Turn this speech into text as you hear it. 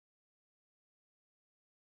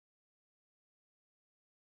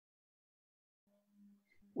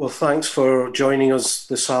Well, thanks for joining us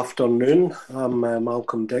this afternoon. I'm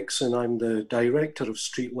Malcolm Dixon. I'm the Director of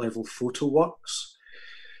Street Level Photo Works.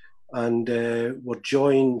 And we're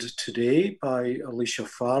joined today by Alishia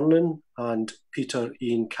Farnan and Peter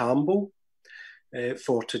Iain Campbell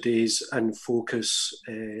for today's In Focus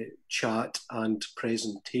chat and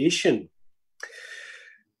presentation.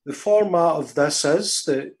 The format of this is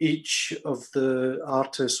that each of the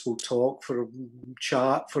artists will talk for a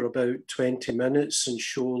chat for about 20 minutes and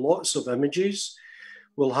show lots of images.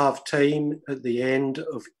 We'll have time at the end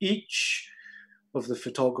of each of the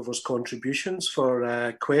photographers' contributions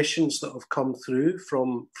for questions that have come through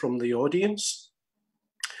from the audience.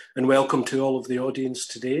 And welcome to all of the audience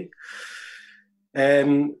today.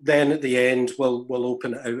 Then at the end, we'll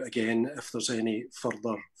open it out again if there's any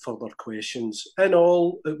further questions. In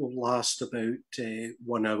all, it will last about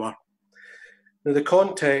 1 hour. Now, the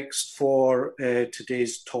context for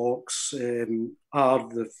today's talks are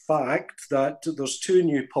the fact that there's two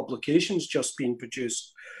new publications just being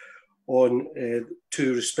produced on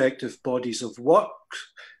two respective bodies of work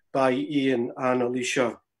by Iain and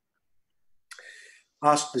Alishia.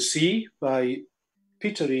 Ask the Sea by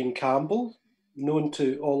Peter Iain Campbell, known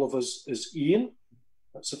to all of us as Iain.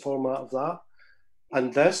 That's the format of that.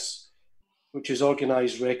 And this, which is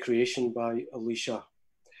Organised Recreation by Alishia.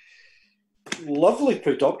 Lovely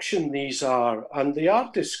production these are, and they are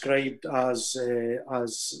described as a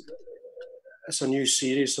new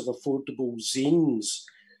series of affordable zines,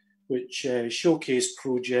 which showcase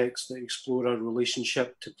projects that explore our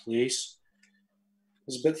relationship to place.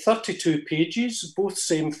 There's about 32 pages, both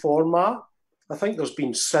same format. I think there's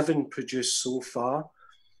been 7 produced so far.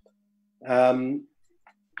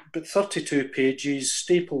 But 32 pages,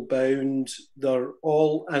 staple bound. They're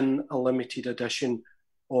all in a limited edition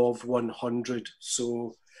of 100.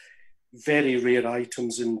 So very rare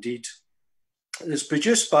items indeed. It's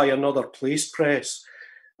produced by Another Place Press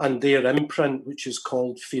and their imprint, which is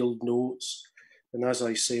called Field Notes. And as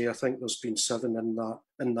I say, I think there's been 7 in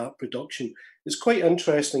that production. It's quite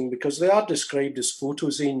interesting because they are described as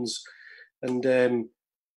photozines. And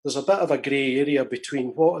there's a bit of a grey area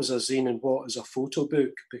between what is a zine and what is a photo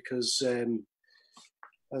book, because,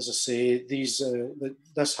 as I say, this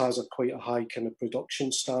has quite a high kind of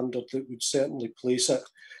production standard that would certainly place it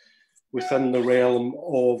within the realm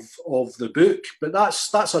of the book. But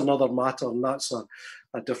that's another matter, and that's a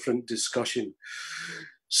different discussion.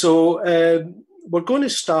 So we're going to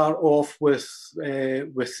start off with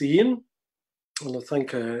Iain, and I think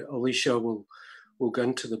Alishia will go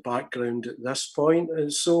into the background at this point.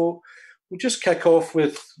 And so we'll just kick off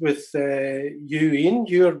with you, Iain.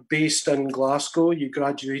 You're based in Glasgow. You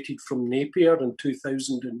graduated from Napier in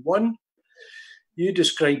 2001. You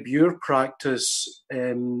describe your practice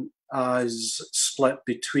as split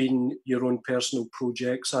between your own personal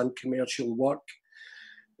projects and commercial work,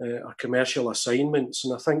 or commercial assignments.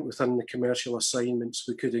 And I think within the commercial assignments,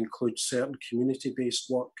 we could include certain community-based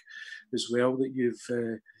work as well that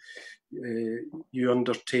you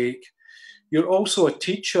undertake. You're also a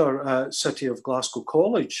teacher at City of Glasgow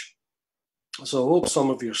College. So I hope some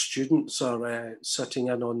of your students are sitting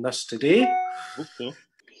in on this today. Hope so.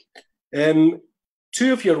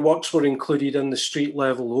 2 of your works were included in the Street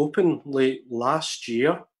Level Open late last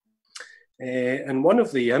year. And one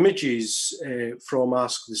of the images from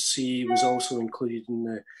Ask the Sea was also included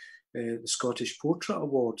in the Scottish Portrait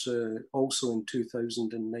Awards, also in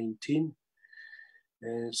 2019.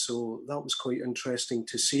 So that was quite interesting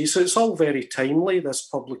to see. So it's all very timely, this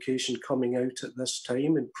publication coming out at this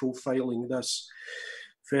time and profiling this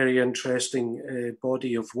very interesting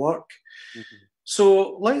body of work. Mm-hmm.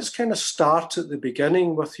 So let's kind of start at the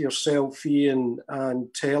beginning with yourself, Iain,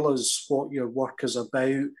 and tell us what your work is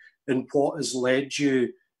about and what has led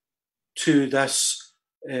you to this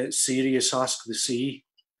series, Ask the Sea.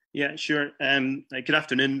 Yeah, sure. Good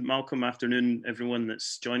afternoon, Malcolm. Afternoon, everyone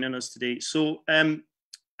that's joining us today. So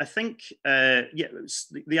I think,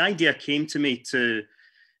 the idea came to me to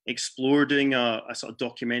explore doing a sort of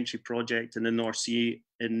documentary project in the North Sea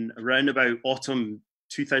in around about autumn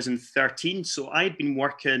 2013. So I'd been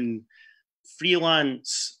working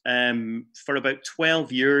freelance for about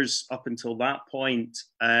 12 years up until that point,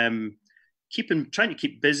 trying to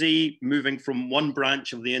keep busy, moving from one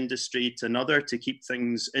branch of the industry to another to keep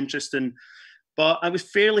things interesting. But I was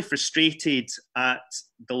fairly frustrated at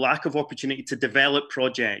the lack of opportunity to develop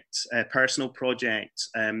projects, personal projects,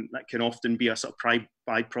 that can often be a sort of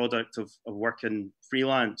byproduct of working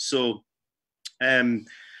freelance. So, and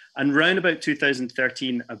around about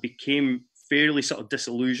 2013, I became fairly sort of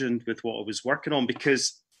disillusioned with what I was working on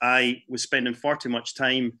because I was spending far too much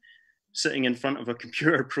time sitting in front of a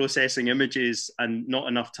computer processing images and not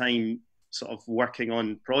enough time sort of working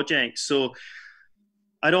on projects. So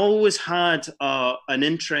I'd always had an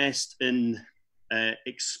interest in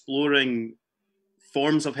exploring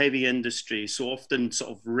forms of heavy industry, so often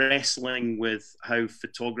sort of wrestling with how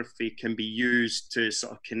photography can be used to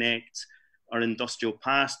sort of connect our industrial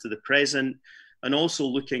past to the present, and also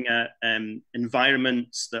looking at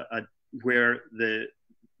environments that where the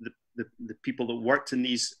people that worked in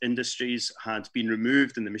these industries had been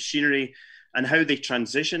removed in the machinery, and how they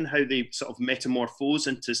transition, how they sort of metamorphose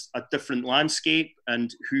into a different landscape,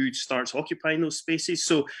 and who starts occupying those spaces.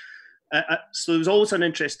 So there was always an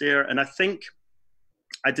interest there, and I think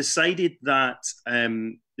I decided that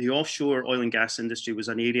the offshore oil and gas industry was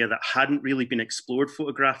an area that hadn't really been explored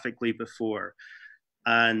photographically before.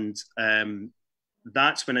 And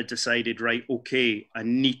that's when I decided, right, okay, I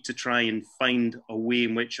need to try and find a way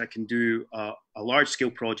in which I can do a large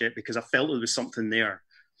scale project, because I felt there was something there.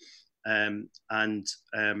 So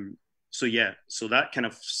that kind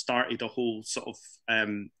of started a whole sort of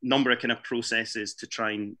number of kind of processes to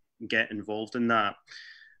try and get involved in that.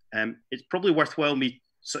 It's probably worthwhile me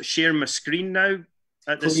sort of sharing my screen now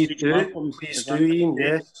at this Please stage. do. Please do, Iain,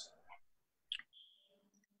 yes.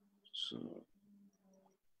 So,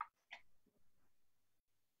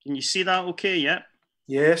 can you see that okay? Yeah.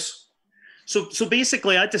 Yes. So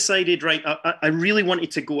basically, I decided, right, I really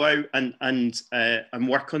wanted to go out and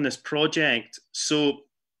work on this project. So,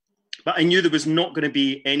 but I knew there was not going to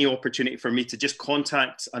be any opportunity for me to just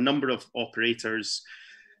contact a number of operators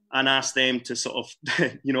and ask them to sort of,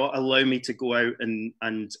 allow me to go out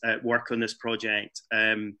and work on this project.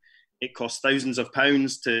 It cost thousands of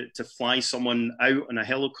pounds to fly someone out on a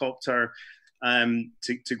helicopter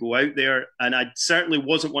to go out there. And I certainly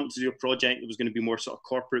wasn't wanting to do a project that was going to be more sort of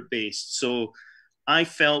corporate based. So I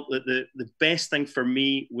felt that the best thing for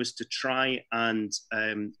me was to try and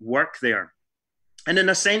work there. And in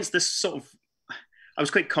a sense, I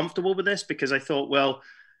was quite comfortable with this, because I thought, well,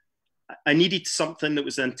 I needed something that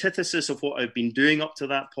was the antithesis of what I've been doing up to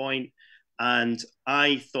that point. And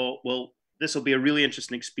I thought, well, this will be a really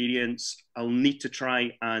interesting experience. I'll need to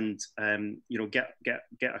try and, get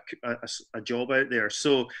a job out there.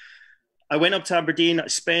 So I went up to Aberdeen. I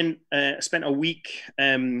spent a week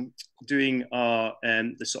doing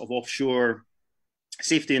the sort of offshore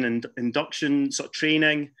safety and induction sort of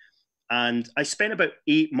training. And I spent about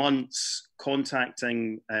 8 months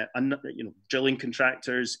contacting, drilling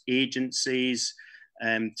contractors, agencies,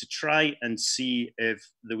 to try and see if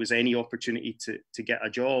there was any opportunity to get a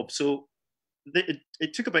job. So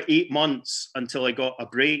it took about 8 months until I got a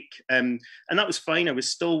break, and that was fine. I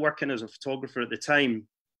was still working as a photographer at the time,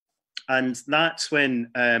 and that's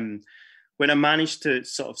when I managed to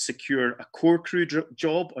sort of secure a core crew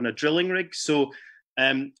job on a drilling rig. So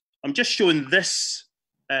I'm just showing this.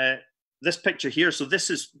 This picture here. So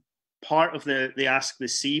this is part of the Ask the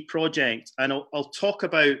Sea project. And I'll talk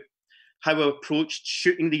about how I approached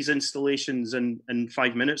shooting these installations in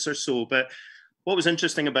 5 minutes or so. But what was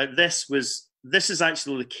interesting about this is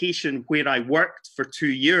actually the location where I worked for 2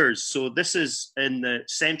 years. So this is in the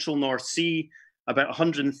central North Sea, about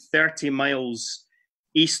 130 miles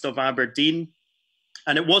east of Aberdeen.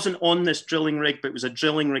 And it wasn't on this drilling rig, but it was a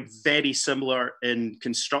drilling rig very similar in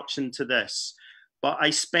construction to this. But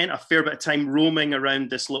I spent a fair bit of time roaming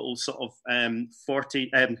around this little sort of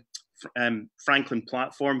Franklin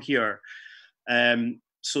platform here.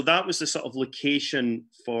 So that was the sort of location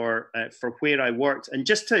for where I worked. And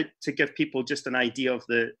just to give people just an idea of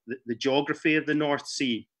the geography of the North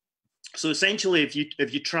Sea. So essentially, if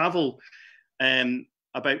you travel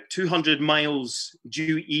about 200 miles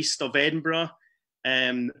due east of Edinburgh,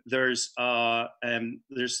 there's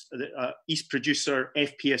East Producer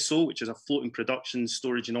FPSO, which is a floating production,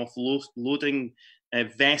 storage and offloading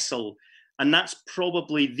vessel. And that's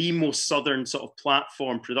probably the most southern sort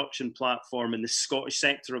of production platform in the Scottish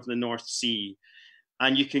sector of the North Sea.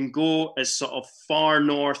 And you can go as sort of far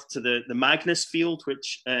north to the Magnus Field,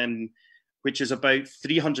 which is about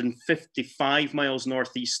 355 miles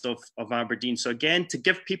northeast of Aberdeen. So again, to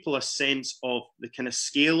give people a sense of the kind of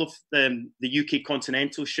scale of the UK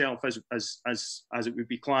continental shelf as it would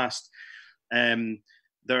be classed,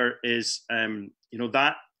 there is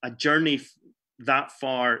that a journey that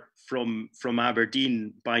far from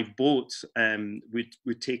Aberdeen by boat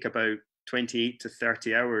would take about 28 to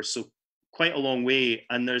 30 hours. So quite a long way.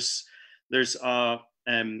 And there's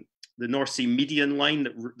the North Sea median line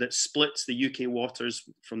that splits the UK waters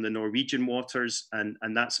from the Norwegian waters, and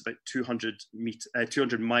that's about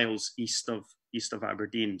 200 miles east of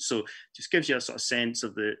Aberdeen. So just gives you a sort of sense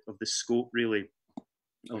of the scope really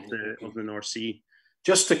of the North Sea.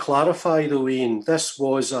 Just to clarify though, Iain, this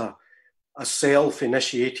was a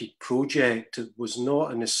self-initiated project. It was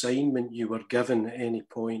not an assignment you were given at any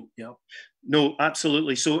point. Yeah. No,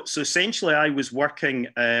 absolutely. So essentially, I was working.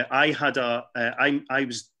 I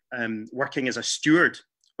was working as a steward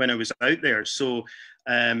when I was out there. So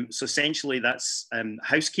essentially, that's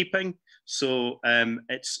housekeeping. So I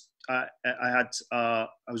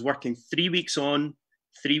was working 3 weeks on,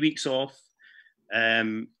 3 weeks off,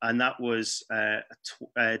 and that was a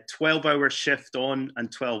 12-hour shift on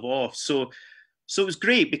and 12 off. So it was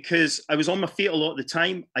great because I was on my feet a lot of the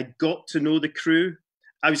time. I got to know the crew.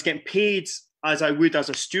 I was getting paid as I would as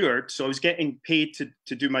a steward. So I was getting paid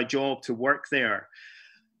to do my job, to work there.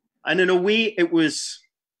 And in a way,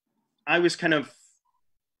 I was kind of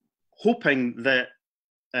hoping that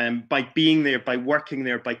by being there, by working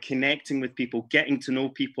there, by connecting with people, getting to know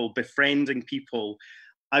people, befriending people,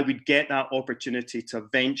 I would get that opportunity to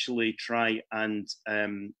eventually try and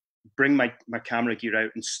bring my camera gear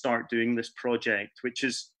out and start doing this project, which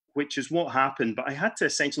is what happened. But I had to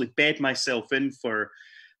essentially bed myself in for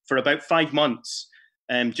about 5 months,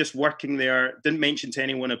 just working there. Didn't mention to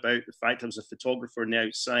anyone about the fact I was a photographer on the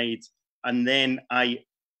outside. And then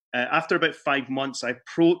after about 5 months, I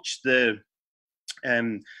approached the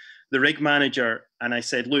rig manager and I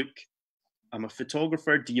said, "Look, I'm a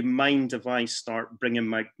photographer. Do you mind if I start bringing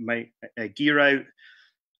my gear out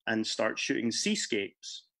and start shooting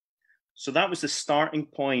seascapes?" So that was the starting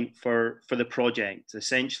point for the project.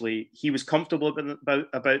 Essentially, he was comfortable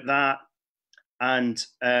about that, and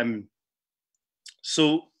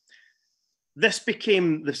so this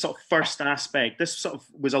became the sort of first aspect. This sort of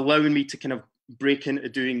was allowing me to kind of break into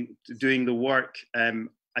doing the work.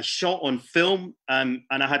 I shot on film, and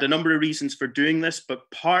I had a number of reasons for doing this,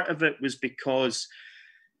 but part of it was because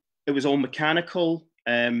it was all mechanical.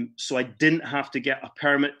 So I didn't have to get a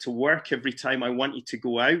permit to work every time I wanted to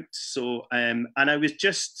go out. So, and I was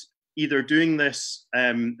just either doing this,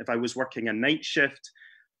 if I was working a night shift,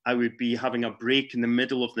 I would be having a break in the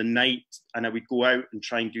middle of the night and I would go out and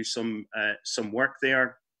try and do some work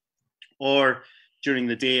there. Or during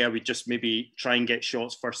the day, I would just maybe try and get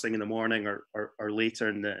shots first thing in the morning or later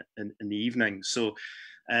in the evening. So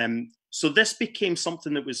this became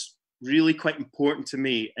something that was really quite important to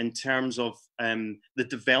me in terms of the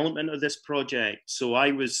development of this project. So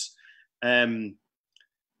I was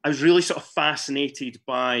really sort of fascinated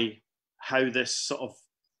by how this sort of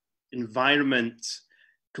environment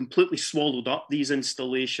completely swallowed up these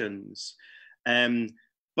installations.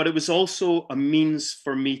 But it was also a means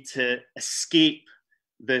for me to escape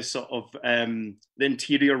the sort of the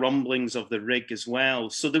interior rumblings of the rig as well.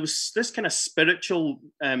 So there was this kind of spiritual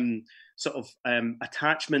sort of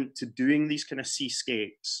attachment to doing these kind of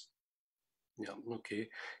seascapes. Yeah, okay.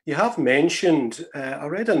 You have mentioned, I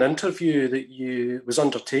read an interview that was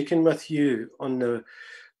undertaken with you on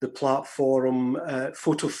the platform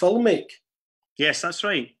Photofilmic. Yes, that's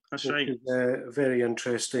right. That's right. A very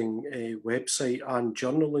interesting website and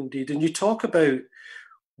journal indeed. And you talk about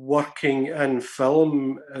working in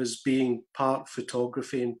film as being part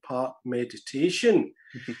photography and part meditation.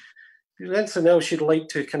 Is there anything else you'd like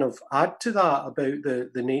to kind of add to that about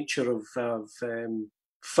the nature of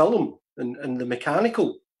film and the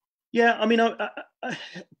mechanical? Yeah, I mean, I,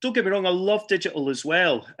 don't get me wrong, I love digital as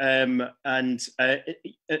well. And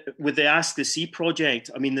with the Ask the Sea project,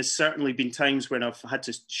 I mean, there's certainly been times when I've had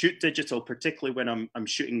to shoot digital, particularly when I'm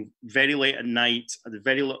shooting very late at night at a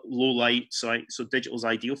very low light. So digital's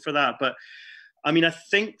ideal for that. But I mean, I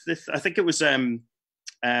think it was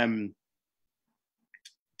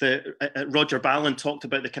Roger Ballin talked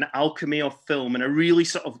about the kind of alchemy of film, and I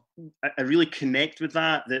really connect with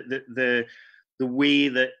that. The way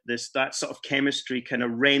that that sort of chemistry kind of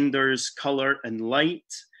renders color and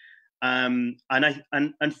light, and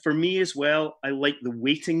for me as well, I like the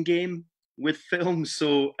waiting game with film.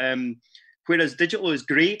 So whereas digital is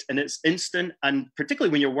great and it's instant, and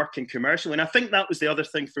particularly when you're working commercially, and I think that was the other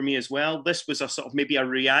thing for me as well. This was a sort of maybe a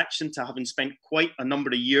reaction to having spent quite a number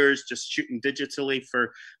of years just shooting digitally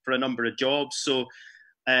for a number of jobs. So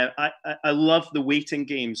I love the waiting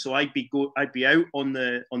game. So I'd be out on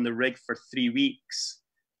the rig for 3 weeks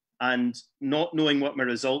and not knowing what my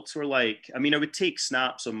results were like. I mean, I would take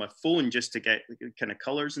snaps on my phone just to get kind of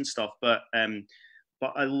colors and stuff, but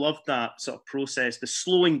I love that sort of process, the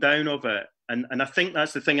slowing down of it. And I think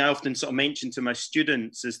that's the thing I often sort of mention to my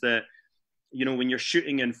students is that, you know, when you're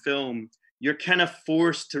shooting in film, you're kind of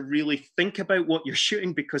forced to really think about what you're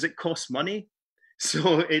shooting because it costs money.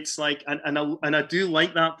 So it's like, and I do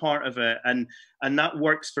like that part of it, and that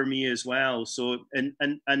works for me as well. So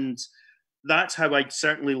and that's how I'd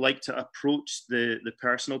certainly like to approach the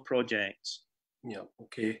personal projects. Yeah,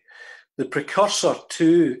 okay. The precursor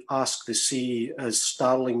to Ask the Sea is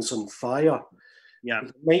Starlings on Fire. Yeah.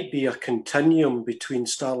 There might be a continuum between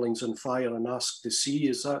Starlings on Fire and Ask the Sea.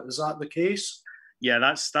 Is that the case? Yeah,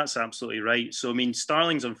 that's absolutely right. So I mean,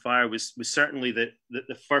 Starlings on Fire was certainly the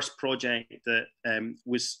first project that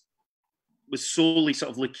was solely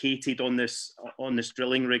sort of located on this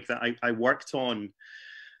drilling rig that I worked on,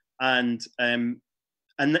 and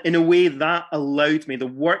in a way that allowed me, the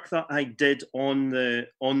work that I did on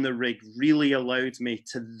the rig really allowed me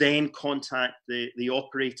to then contact the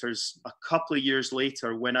operators a couple of years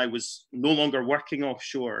later when I was no longer working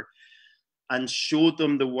offshore, and showed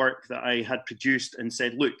them the work that I had produced and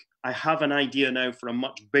said, look, I have an idea now for a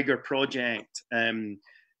much bigger project.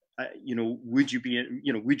 Would you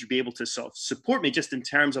be able to sort of support me just in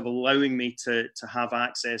terms of allowing me to have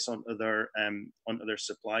access onto their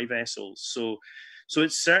supply vessels? So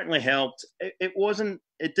it certainly helped.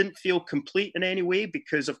 It didn't feel complete in any way,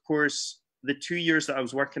 because of course the 2 years that I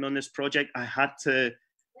was working on this project, I had to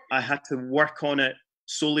work on it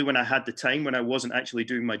solely when I had the time, when I wasn't actually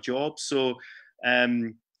doing my job. So,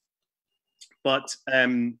 but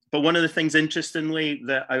one of the things, interestingly,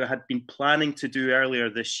 that I had been planning to do earlier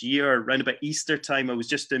this year, around about Easter time, I was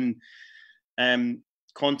just in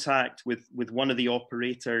contact with one of the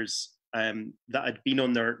operators that had been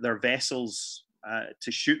on their vessels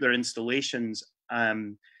to shoot their installations.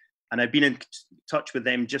 And I've been in touch with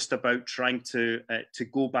them just about trying to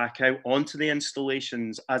go back out onto the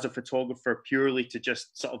installations as a photographer, purely to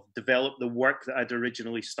just sort of develop the work that I'd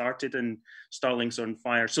originally started in Starlings on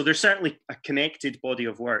Fire. So there's certainly a connected body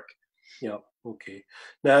of work. Yeah, okay.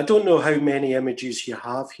 Now, I don't know how many images you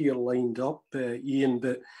have here lined up, Iain,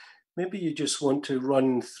 but maybe you just want to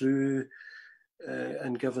run through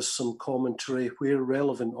and give us some commentary where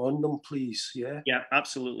relevant on them, please. Yeah,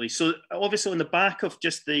 absolutely. So obviously on the back of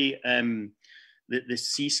just the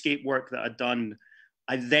seascape work that I'd done,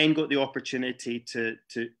 I then got the opportunity to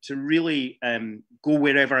really go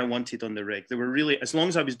wherever I wanted on the rig. They were really, as long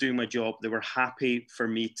as I was doing my job, they were happy for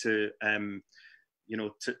me to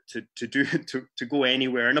to go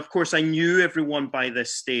anywhere. And of course, I knew everyone by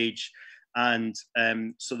this stage, and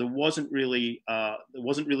so there wasn't really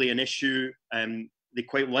an issue. They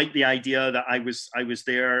quite liked the idea that I was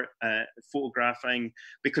there photographing,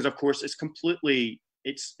 because of course it's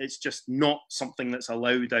just not something that's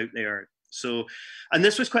allowed out there. So, and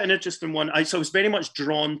this was quite an interesting one. So I was very much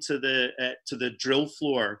drawn to the drill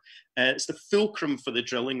floor. It's the fulcrum for the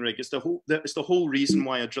drilling rig. It's the whole reason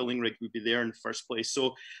why a drilling rig would be there in the first place.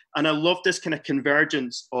 So, and I love this kind of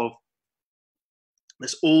convergence of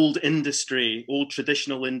this old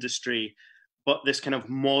traditional industry, but this kind of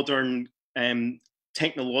modern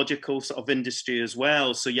technological sort of industry as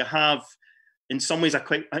well. So you have, in some ways,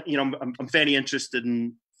 I'm very interested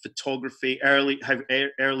in photography, how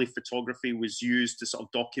early photography was used to sort of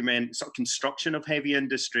document sort of construction of heavy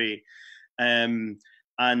industry. And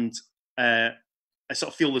I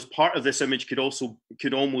sort of feel as part of this image could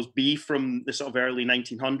almost be from the sort of early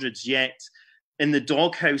 1900s, yet in the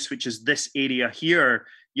doghouse, which is this area here,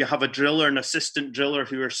 you have a driller and assistant driller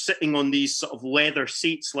who are sitting on these sort of leather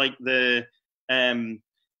seats like the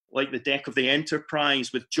deck of the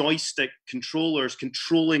Enterprise, with joystick controllers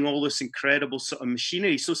controlling all this incredible sort of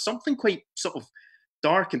machinery. So something quite sort of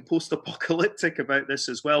dark and post-apocalyptic about this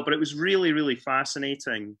as well, but it was really, really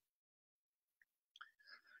fascinating.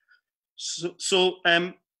 So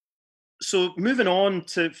moving on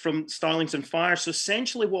from Starlings on Fire. So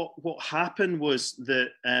essentially what happened was that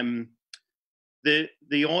the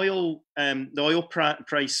oil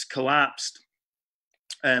price collapsed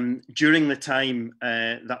during the time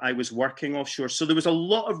that I was working offshore. So there was a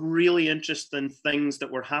lot of really interesting things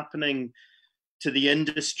that were happening to the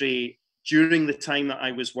industry during the time that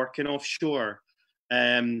I was working offshore.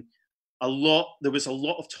 There was a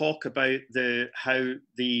lot of talk about how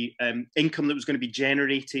the income that was going to be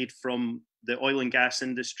generated from the oil and gas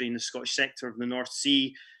industry in the Scottish sector of the North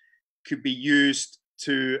Sea could be used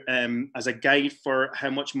to as a guide for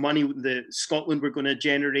how much money Scotland were going to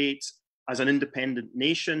generate as an independent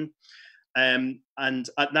nation. And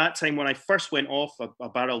at that time, when I first went off, a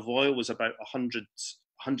barrel of oil was about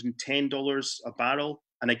 $110 a barrel.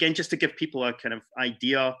 And again, just to give people a kind of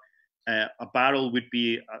idea, a barrel would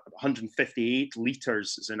be 158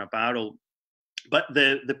 litres is in a barrel. But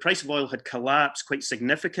the price of oil had collapsed quite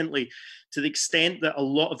significantly, to the extent that a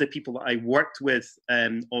lot of the people that I worked with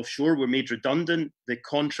offshore were made redundant. The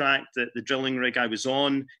contract, the drilling rig I was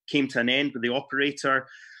on, came to an end with the operator.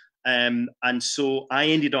 And so I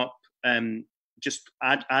ended up just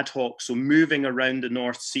ad hoc, so moving around the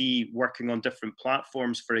North Sea, working on different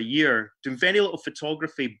platforms for a year, doing very little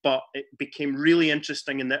photography, but it became really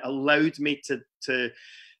interesting, and it allowed me to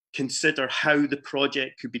consider how the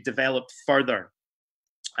project could be developed further.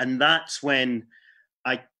 And that's when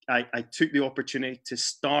I took the opportunity to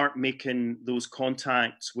start making those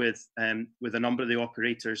contacts with a number of the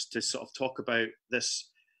operators to sort of talk about this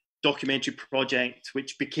documentary project,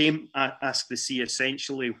 which became Ask the Sea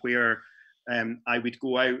essentially, where I would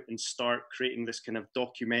go out and start creating this kind of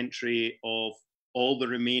documentary of all the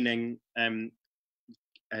remaining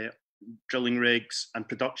drilling rigs and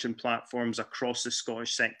production platforms across the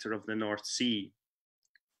Scottish sector of the North Sea.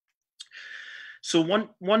 So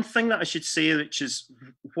one thing that I should say, which is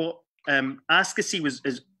what Ask the Sea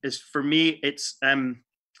is for me, it's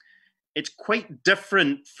quite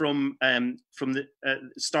different from the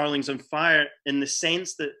Starlings on Fire, in the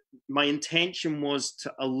sense that my intention was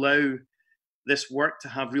to allow this work to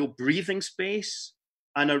have real breathing space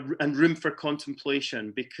and room for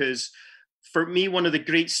contemplation, because for me, one of the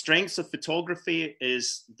great strengths of photography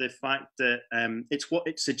is the fact that it's what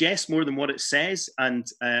it suggests more than what it says, and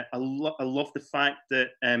I love the fact that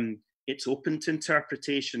it's open to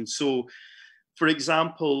interpretation. So, for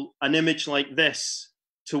example, an image like this,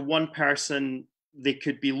 to one person, they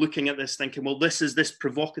could be looking at this thinking, well, this is this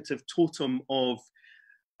provocative totem of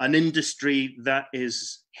an industry that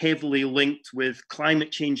is heavily linked with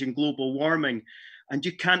climate change and global warming. And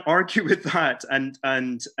you can't argue with that.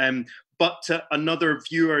 But to another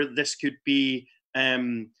viewer, this could be,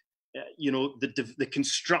 the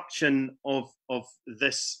construction of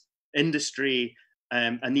this industry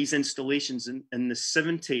and these installations in the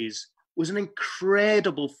 70s was an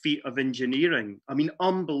incredible feat of engineering. I mean,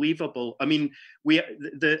 unbelievable. I mean,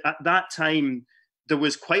 at that time, there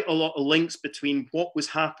was quite a lot of links between what was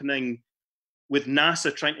happening with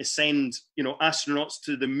NASA trying to send, astronauts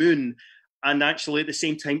to the moon, and actually at the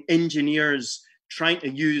same time, engineers trying to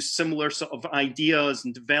use similar sort of ideas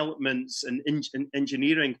and developments and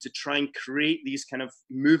engineering to try and create these kind of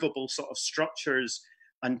movable sort of structures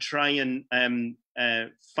and try and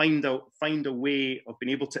find a way of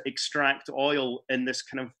being able to extract oil in this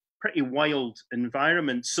kind of pretty wild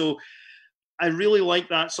environment. So I really like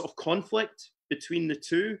that sort of conflict between the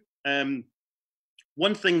two.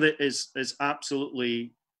 One thing that is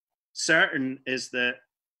absolutely certain is that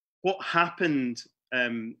what happened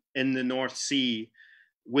in the North Sea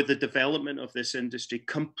with the development of this industry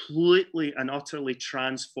completely and utterly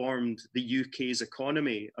transformed the UK's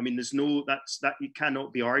economy. I mean, that you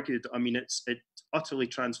cannot be argued. I mean, it utterly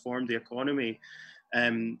transformed the economy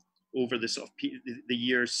over the sort of the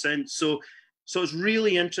years since. So it's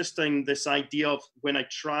really interesting, this idea of when I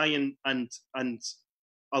try and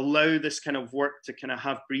allow this kind of work to kind of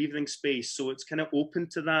have breathing space, so it's kind of open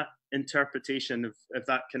to that interpretation, if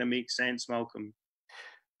that kind of makes sense, Malcolm.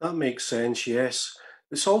 That makes sense, yes.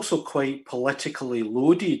 It's also quite politically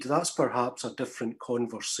loaded. That's perhaps a different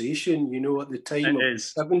conversation, at the time of the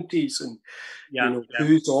 70s. And,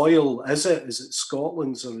 whose oil is it? Is it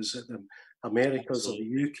Scotland's, or is it the America's or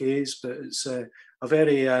the UK's? But it's a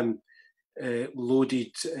very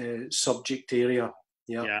loaded subject area.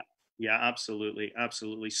 Yeah, absolutely.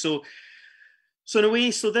 So in a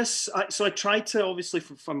way, I tried to, obviously,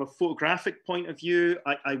 from a photographic point of view,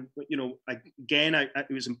 it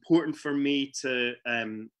was important for me to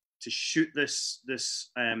shoot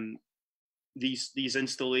these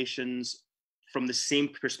installations from the same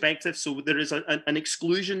perspective. So there is an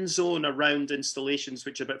exclusion zone around installations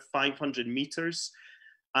which are about 500 meters.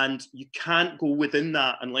 And you can't go within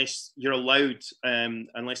that unless you're allowed,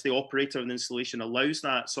 unless the operator of the installation allows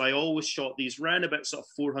that. So I always shot these round about sort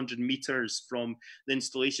of 400 meters from the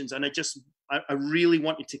installations. And I really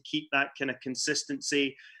wanted to keep that kind of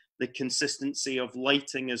consistency, the consistency of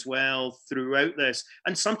lighting as well throughout this.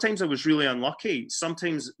 And sometimes I was really unlucky.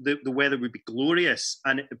 Sometimes the weather would be glorious,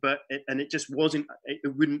 and it just wasn't. I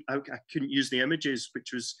couldn't use the images,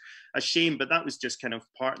 which was a shame. But that was just kind of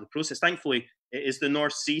part of the process. Thankfully, it is the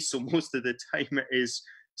North Sea, so most of the time it is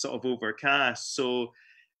sort of overcast. So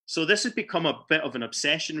this has become a bit of an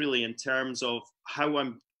obsession, really, in terms of how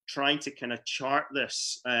I'm trying to kind of chart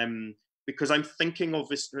this, because I'm thinking of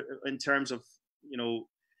this in terms of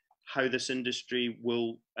how this industry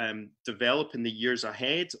will develop in the years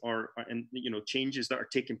ahead, or changes that are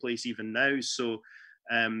taking place even now. So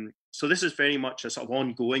this is very much a sort of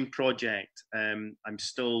ongoing project. I'm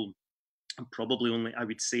probably only, I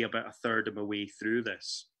would say, about a third of my way through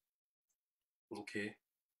this. Okay.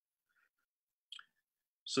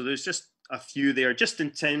 So there's just a few there, just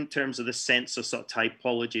in terms of the sense of sort of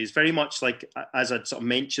typologies, very much like, as I'd sort of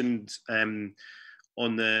mentioned on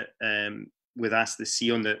the with Ask the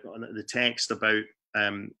Sea on the text about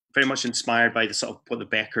very much inspired by the sort of what the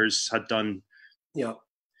Beckers had done. Yeah.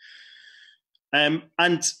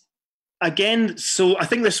 And again, so I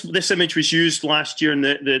think this image was used last year in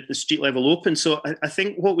the Street Level Open. So I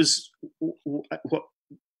think what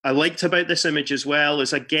I liked about this image as well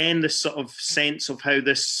is, again, this sort of sense of how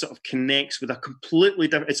this sort of connects with a completely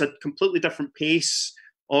different pace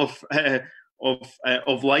of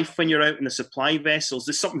life when you're out in the supply vessels.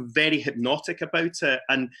 There's something very hypnotic about it.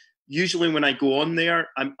 And usually when I go on there,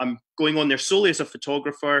 I'm going on there solely as a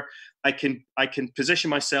photographer. I can position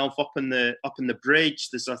myself up in the bridge.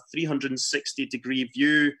 There's a 360-degree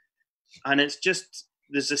view, and it's just,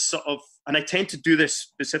 there's this sort of, and I tend to do this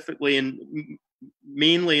specifically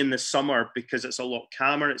mainly in the summer because it's a lot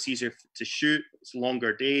calmer, it's easier to shoot, it's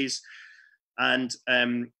longer days, and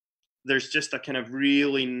there's just a kind of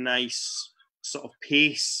really nice sort of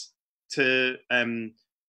pace to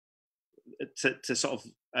sort of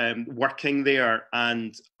working there,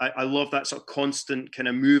 and I love that sort of constant kind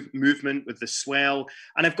of movement with the swell,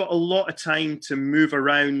 and I've got a lot of time to move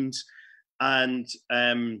around and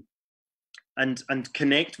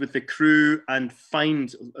connect with the crew and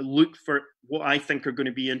look for what I think are going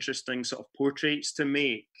to be interesting sort of portraits to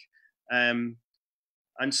make. And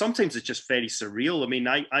sometimes it's just very surreal. I mean,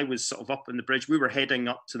 I was sort of up on the bridge. We were heading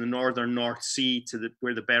up to the northern North Sea to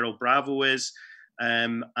where the Beryl Bravo is.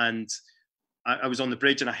 And I was on the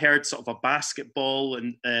bridge and I heard sort of a basketball,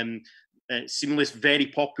 and seemingly very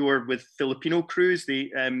popular with Filipino crews. They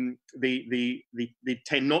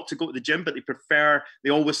tend not to go to the gym, but they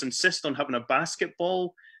always insist on having a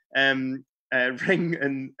basketball ring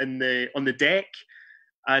on the deck.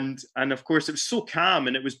 And of course it was so calm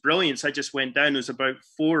and it was brilliant. So I just went down. There was about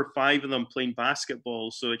 4 or 5 of them playing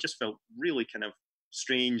basketball. So it just felt really kind of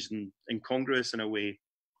strange and incongruous in a way.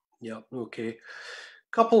 Yeah, okay.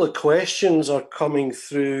 Couple of questions are coming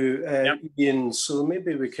through, Iain, so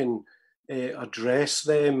maybe we can address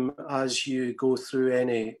them as you go through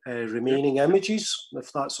any remaining images,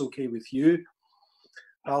 if that's okay with you.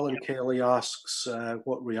 Alan Kelly asks,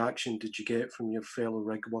 what reaction did you get from your fellow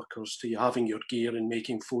rig workers to you having your gear and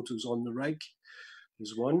making photos on the rig?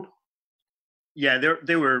 Is one. Yeah,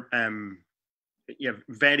 they were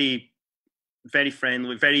very, very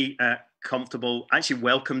friendly, very comfortable. Actually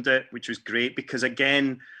welcomed it, which was great because,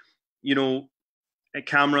 again, you know,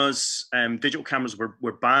 cameras, digital cameras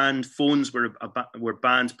were banned. Phones were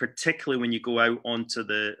banned, particularly when you go out onto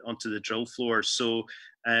the drill floor. So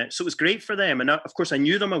it was great for them. And of course, I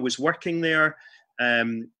knew them. I was working there,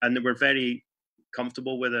 and they were very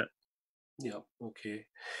comfortable with it. Yeah. Okay.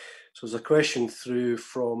 So there's a question through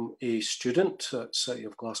from a student at City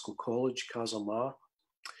of Glasgow College, Kazama.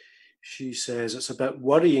 She says, it's a bit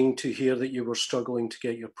worrying to hear that you were struggling to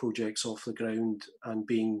get your projects off the ground and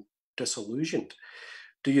being disillusioned.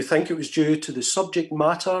 Do you think it was due to the subject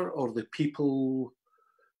matter, or the people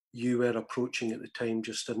you were approaching at the time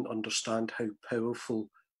just didn't understand how powerful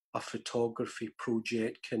a photography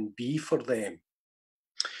project can be for them?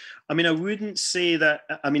 I mean, I wouldn't say that.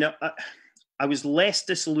 I mean, I was less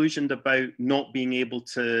disillusioned about not being able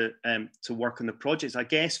to work on the projects. I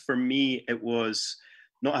guess for me, it was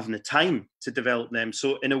not having the time to develop them.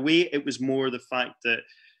 So in a way, it was more the fact that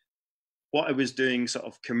what I was doing sort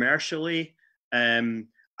of commercially,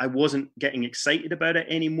 I wasn't getting excited about it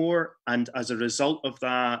anymore. And as a result of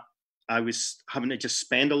that, I was having to just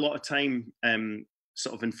spend a lot of time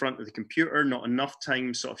sort of in front of the computer, not enough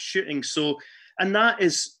time sort of shooting. So, and that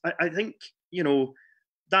is, I think, you know,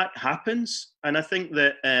 that happens. And I think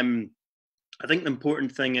that I think the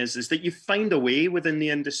important thing is that you find a way within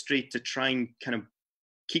the industry to try and kind of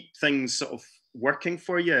keep things sort of working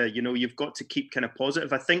for you. You know, you've got to keep kind of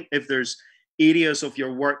positive. I think if there's areas of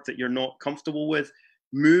your work that you're not comfortable with,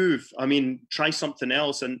 move. I mean, try something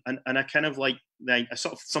else. And I kind of like, I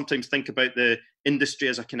sort of sometimes think about the industry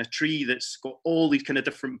as a kind of tree that's got all these kind of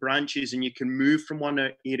different branches, and you can move from one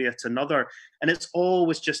area to another. And it's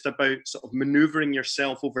always just about sort of maneuvering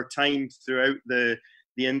yourself over time throughout the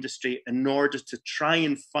industry in order to try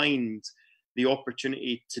and find the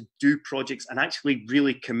opportunity to do projects and actually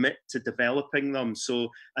really commit to developing them. So,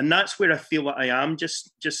 and that's where I feel that I am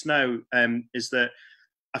just now, is that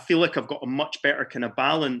I feel like I've got a much better kind of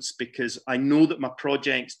balance, because I know that my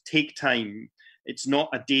projects take time. It's not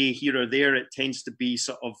a day here or there. It tends to be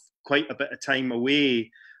sort of quite a bit of time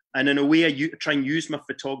away. And in a way, I try and use my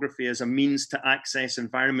photography as a means to access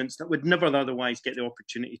environments that would never otherwise get the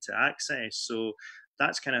opportunity to access. So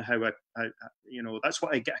that's kind of how I you know, that's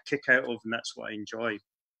what I get a kick out of, and that's what I enjoy.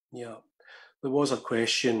 Yeah. There was a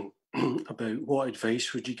question about what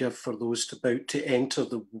advice would you give for those about to enter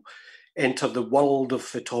the world of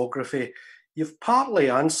photography. You've partly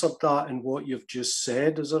answered that in what you've just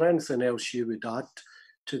said. Is there anything else you would add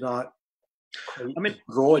to that quite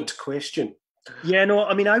broad question? Yeah, no,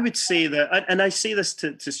 I mean, I would say that, and I say this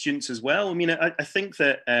to students as well. I mean, I think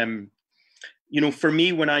that, you know, for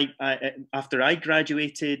me, when after I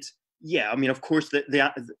graduated, yeah, I mean, of course,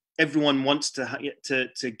 everyone wants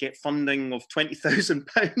to get funding of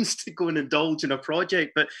 £20,000 to go and indulge in a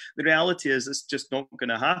project, but the reality is it's just not going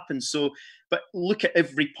to happen. So, but look at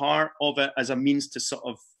every part of it as a means to sort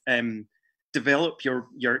of develop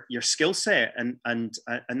your skill set, and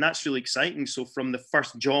that's really exciting. So from the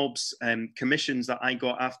first jobs commissions that I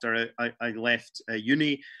got after I left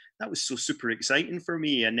uni, that was so super exciting for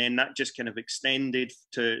me, and then that just kind of extended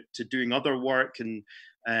to doing other work, and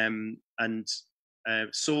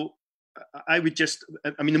so I would just,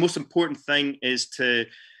 I mean, the most important thing is to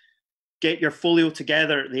get your folio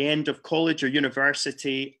together at the end of college or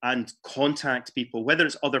university and contact people, whether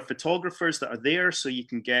it's other photographers that are there so you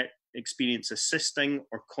can get experience assisting,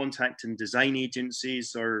 or contacting design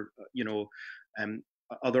agencies, or, you know,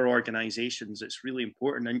 other organizations. It's really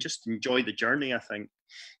important, and just enjoy the journey, I think.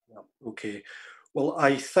 Yeah, okay. Well,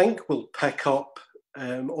 I think we'll pick up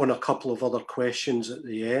on a couple of other questions at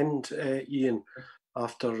the end, Iain,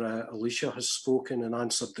 after Alishia has spoken and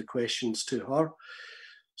answered the questions to her.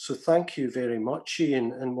 So thank you very much,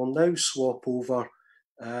 Iain, and we'll now swap over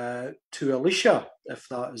to Alishia, if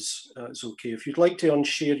that is okay. If you'd like to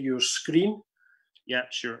unshare your screen. Yeah,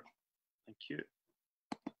 sure. Thank you.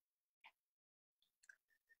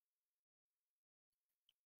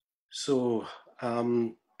 So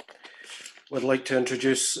I'd like to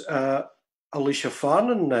introduce Alishia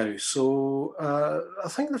Farnan now. So I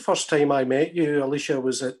think the first time I met you, Alishia,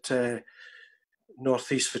 was at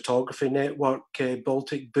Northeast Photography Network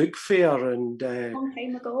Baltic Book Fair, and a long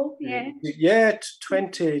time ago, yeah. Yeah,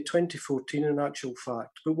 2014 in actual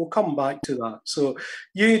fact, but we'll come back to that. So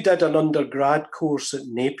you did an undergrad course at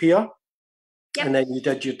Napier, yep. And then you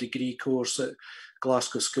did your degree course at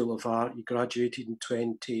Glasgow School of Art. You graduated in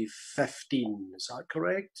 2015, is that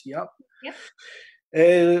correct? Yep. Yep.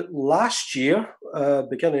 Last year,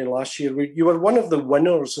 beginning of last year, you were one of the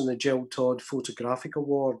winners in the Jill Todd Photographic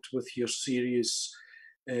Award with your series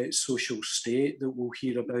Social State that we'll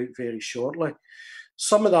hear about very shortly.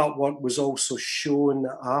 Some of that work was also shown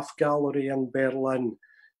at AF Gallery in Berlin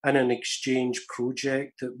in an exchange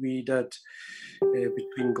project that we did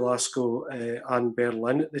between Glasgow and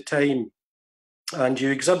Berlin at the time. And you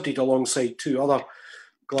exhibited alongside two other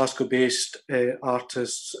Glasgow-based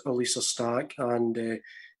artists, Elisa Stack and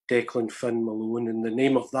Declan Finn Malone, and the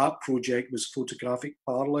name of that project was Photographic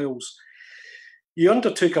Parallels. You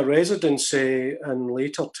undertook a residency in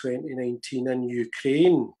later 2019 in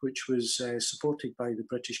Ukraine, which was supported by the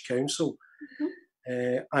British Council.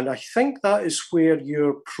 Mm-hmm. And I think that is where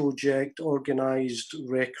your project Organised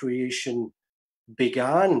Recreation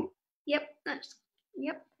began. Yep.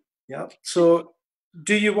 Yep. So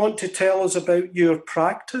do you want to tell us about your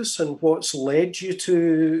practice and what's led you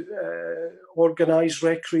to Organised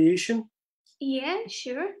Recreation? Yeah,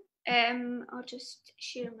 sure. I'll just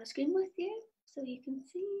share my screen with you so you can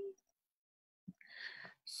see.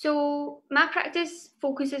 So my practice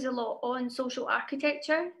focuses a lot on social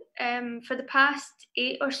architecture. For the past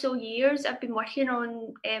 8 or so years, I've been working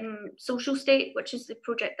on Social State, which is the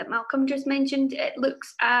project that Malcolm just mentioned. It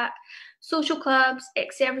looks at social clubs,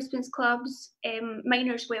 ex-servicemen's clubs,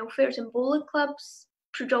 miners' welfares and bowling clubs,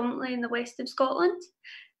 predominantly in the west of Scotland.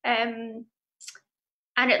 And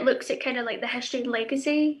it looks at kind of like the history and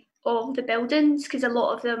legacy of the buildings, because a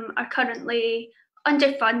lot of them are currently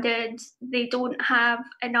underfunded. They don't have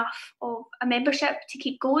enough of a membership to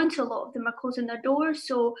keep going, so a lot of them are closing their doors.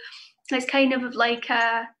 So it's kind of like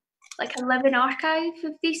a living archive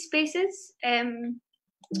of these spaces.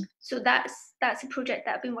 So that's a project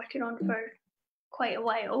that I've been working on for quite a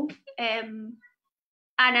while. And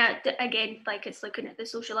again, like, it's looking at the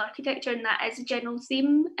social architecture, and that is a general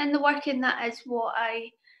theme in the work, and that is what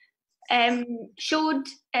I showed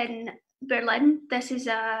in Berlin. This is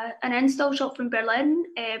an install shop from Berlin.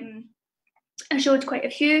 I showed quite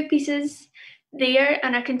a few pieces there,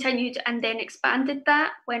 and I continued and then expanded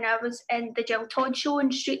that when I was in the Jill Todd show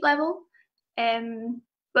in Street Level,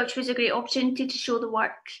 which was a great opportunity to show the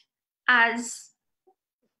work as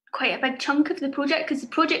quite a big chunk of the project, because the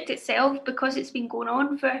project itself, because it's been going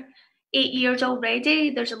on for 8 years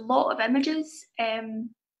already, there's a lot of images, and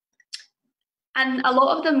a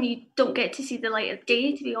lot of them you don't get to see the light of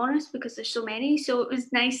day, to be honest, because there's so many. So it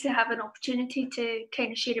was nice to have an opportunity to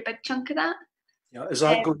kind of share a big chunk of that. Yeah, is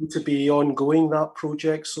that going to be ongoing, that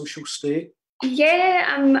project, Social State? Yeah,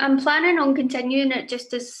 I'm planning on continuing it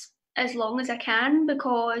just as as long as I can,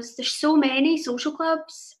 because there's so many social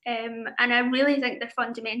clubs, and I really think they're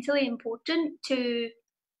fundamentally important to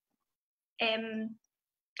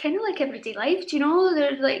kind of like everyday life. Do you know,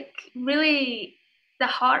 they're like really the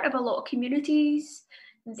heart of a lot of communities.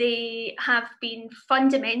 They have been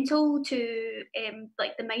fundamental to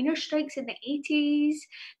like the miners' strikes in the 80s.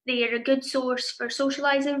 They are a good source for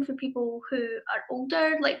socialising for people who are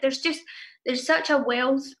older. Like there's such a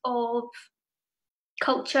wealth of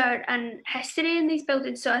culture and history in these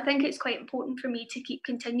buildings, so I think it's quite important for me to keep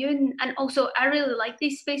continuing. And also I really like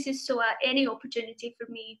these spaces, so any opportunity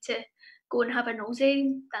for me to go and have a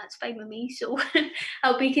nosy, that's fine with me. So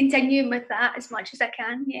I'll be continuing with that as much as I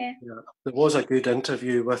can. Yeah. There was a good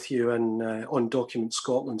interview with you on Document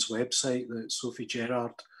Scotland's website that Sophie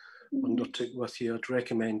Gerrard undertook with you. I'd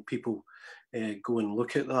recommend people go and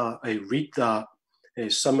look at that. I read that.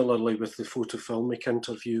 Similarly with the photofilmic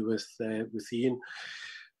interview with Iain.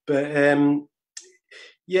 But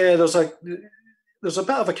yeah, there's a bit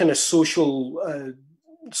of a kind of social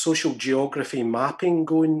geography mapping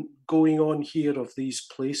going on here of these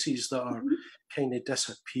places that are kind of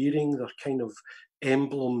disappearing. They're kind of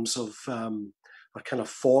emblems of our kind of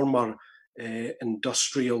former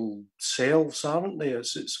industrial selves, aren't they?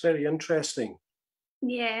 It's very interesting.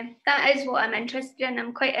 Yeah, that is what I'm interested in.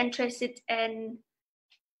 I'm quite interested in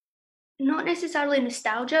not necessarily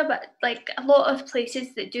nostalgia, but like a lot of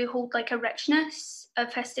places that do hold like a richness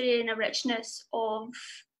of history and a richness of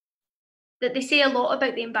that they say a lot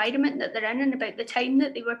about the environment that they're in and about the time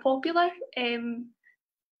that they were popular.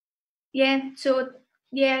 Yeah, so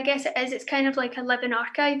yeah, I guess it is. It's kind of like a living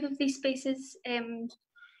archive of these spaces that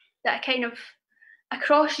are kind of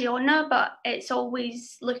across genre, but it's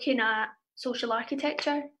always looking at social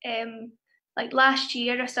architecture. Like last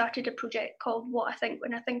year, I started a project called What I Think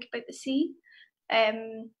When I Think About the Sea.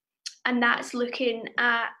 And that's looking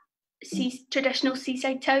at traditional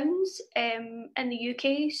seaside towns in the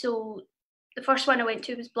UK. So the first one I went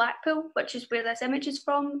to was Blackpool, which is where this image is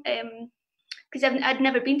from, because I'd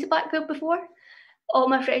never been to Blackpool before. All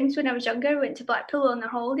my friends when I was younger went to Blackpool on their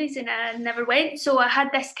holidays and I never went. So I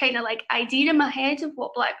had this kind of like idea in my head of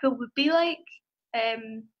what Blackpool would be like.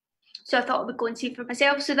 So I thought I would go and see for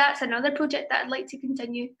myself. So that's another project that I'd like to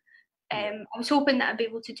continue. I was hoping that I'd be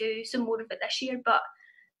able to do some more of it this year, but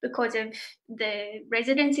because of the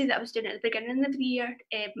residency that I was doing at the beginning of the year,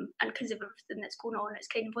 and because of everything that's going on, it's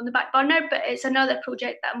kind of on the back burner. But it's another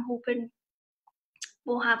project that I'm hoping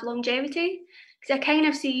will have longevity, because I kind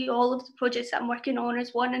of see all of the projects that I'm working on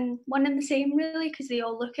as one and the same, really, because they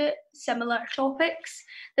all look at similar topics.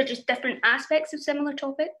 They're just different aspects of similar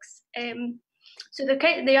topics. So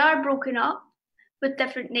they are broken up with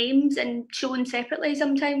different names and shown separately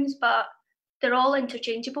sometimes, but they're all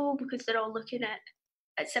interchangeable because they're all looking at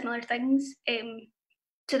similar things.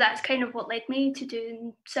 So that's kind of what led me to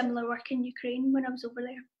doing similar work in Ukraine when I was over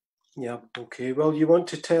there. Yeah, okay. Well, you want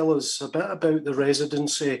to tell us a bit about the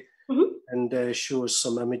residency and show us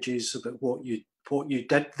some images about what you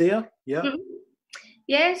did there? Yeah.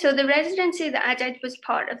 Yeah, so the residency that I did was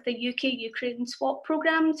part of the UK-Ukraine swap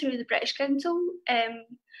programme through the British Council,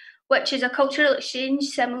 which is a cultural exchange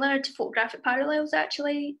similar to Photographic Parallels,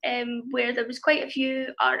 actually, where there was quite a few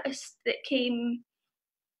artists that came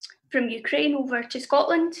from Ukraine over to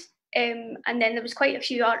Scotland, and then there was quite a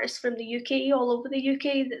few artists from the UK, all over the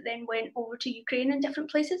UK, that then went over to Ukraine in different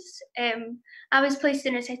places. I was placed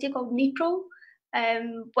in a city called Dnipro,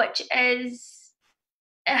 which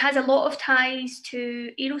it has a lot of ties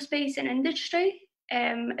to aerospace and industry.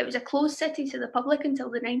 It was a closed city to the public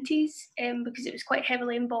until the 90s because it was quite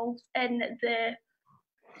heavily involved in the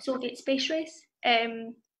Soviet space race.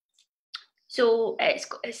 So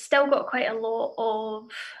it's still got quite a lot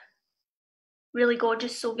of really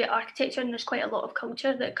gorgeous Soviet architecture, and there's quite a lot of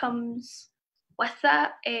culture that comes with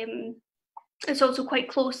that. It's also quite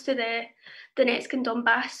close to the Donetsk and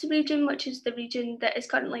Donbass region, which is the region that is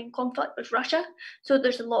currently in conflict with Russia. So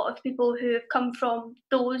there's a lot of people who have come from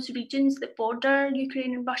those regions that border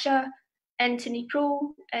Ukraine and Russia into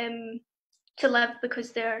Dnipro to live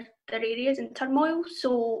because their areas in turmoil.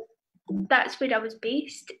 So that's where I was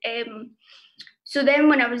based. So then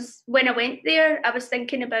when I went there, I was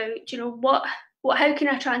thinking about, how can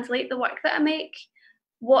I translate the work that I make?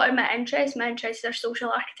 What are my interests? My interests are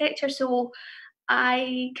social architecture. So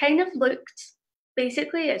I kind of looked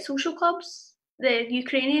basically at social clubs, the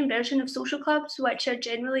Ukrainian version of social clubs, which are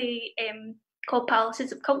generally called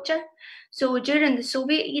palaces of culture. So during the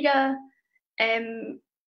Soviet era,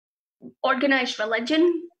 organised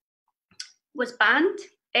religion was banned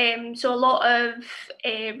So a lot of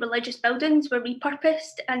religious buildings were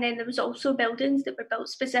repurposed, and then there was also buildings that were built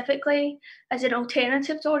specifically as an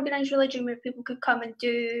alternative to organised religion, where people could come and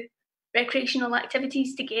do recreational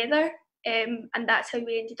activities together. And that's how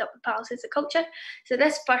we ended up with Palaces of Culture. So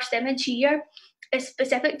this first image here is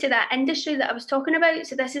specific to that industry that I was talking about.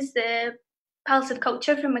 So this is the Palace of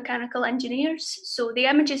Culture for mechanical engineers. So the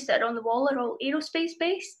images that are on the wall are all aerospace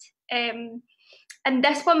based. And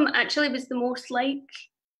this one actually was the most like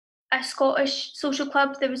a Scottish social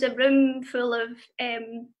club. There was a room full of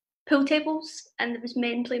pool tables, and there was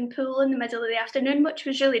men playing pool in the middle of the afternoon, which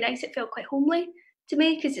was really nice. It felt quite homely to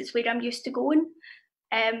me because it's where I'm used to going.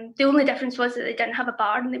 The only difference was that they didn't have a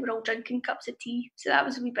bar and they were all drinking cups of tea. So that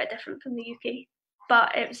was a wee bit different from the UK,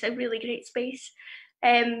 but it was a really great space.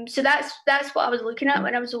 So that's what I was looking at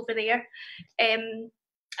when I was over there.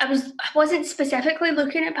 I wasn't specifically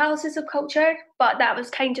looking at Palaces of Culture, but that was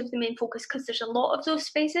kind of the main focus because there's a lot of those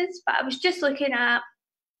spaces. But I was just looking at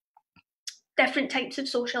different types of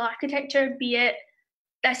social architecture, be it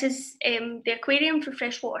this is the aquarium for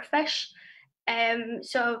freshwater fish.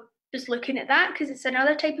 So just looking at that because it's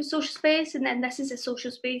another type of social space, and then this is a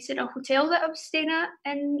social space in a hotel that I was staying at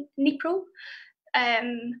in Dnipro.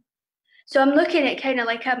 So I'm looking at kind of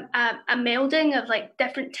like a melding of like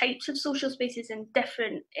different types of social spaces and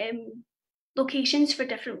different locations for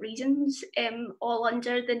different reasons, all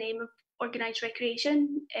under the name of organised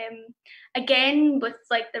recreation. Again, with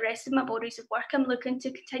like the rest of my bodies of work, I'm looking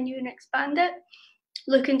to continue and expand it.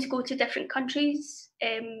 Looking to go to different countries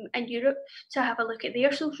in Europe to have a look at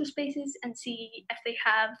their social spaces and see if they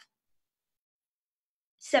have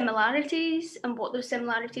similarities and what those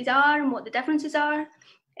similarities are and what the differences are.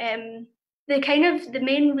 The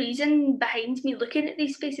main reason behind me looking at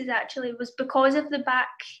these spaces actually was because of the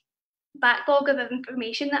backlog of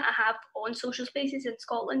information that I have on social spaces in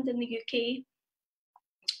Scotland and the UK.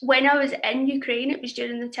 When I was in Ukraine, it was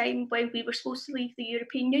during the time when we were supposed to leave the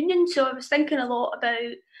European Union. So I was thinking a lot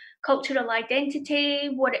about cultural identity,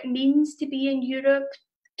 what it means to be in Europe.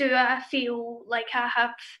 Do I feel like I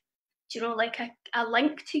have, like a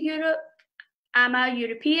link to Europe? Am I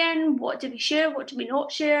European? What do we share? What do we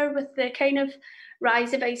not share? With the kind of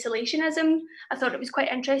rise of isolationism, I thought it was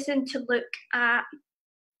quite interesting to look at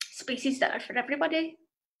spaces that are for everybody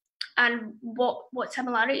and what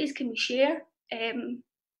similarities can we share.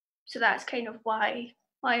 So that's kind of why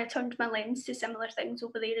I turned my lens to similar things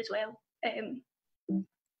over there as well.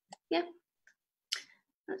 Yeah,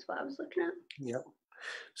 that's what I was looking at. Yeah.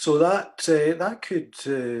 So that could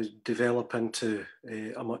develop into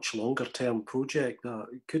a much longer term project,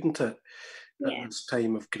 couldn't it? At this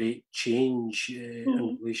time of great change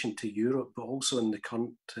in relation to Europe, but also in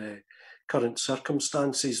the current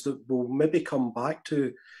circumstances that we'll maybe come back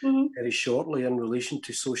to very shortly in relation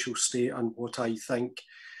to social state and what I think.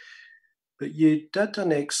 But you did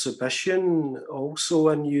an exhibition also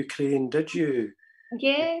in Ukraine, did you?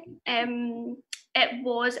 Yeah, it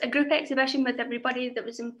was a group exhibition with everybody that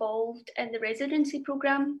was involved in the residency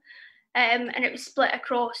programme, and it was split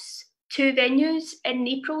across two venues in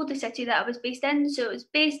Dnipro, the city that I was based in. So it was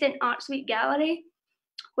based in Arts Week Gallery,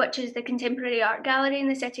 which is the contemporary art gallery in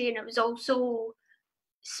the city, and it was also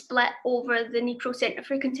split over the Dnipro Centre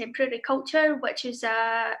for Contemporary Culture, which is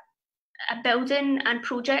a building and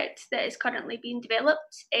project that is currently being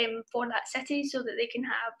developed for that city so that they can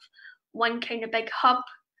have one kind of big hub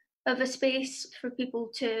of a space for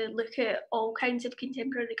people to look at all kinds of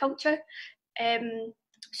contemporary culture.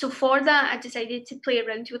 So for that, I decided to play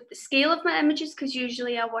around with the scale of my images because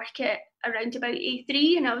usually I work at around about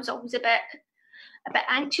A3 and I was always a bit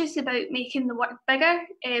anxious about making the work bigger.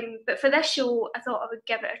 But for this show, I thought I would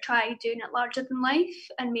give it a try doing it larger than life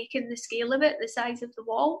and making the scale of it the size of the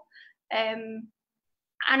wall. And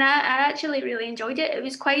I actually really enjoyed it. It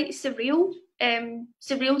was quite surreal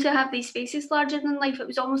to have these spaces larger than life. It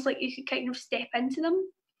was almost like you could kind of step into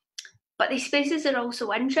them. But these spaces are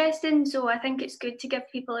also interesting, so I think it's good to give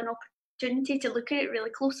people an opportunity to look at it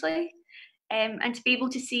really closely and to be able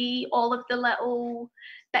to see all of the little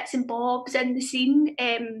bits and bobs in the scene.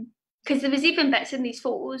 Because there was even bits in these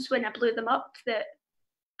photos when I blew them up that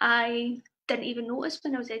I didn't even notice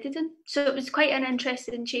when I was editing. So it was quite an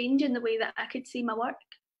interesting change in the way that I could see my work.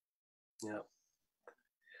 Yeah.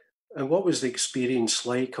 And what was the experience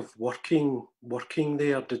like of working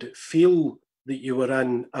there? Did it feel that you were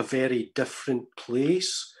in a very different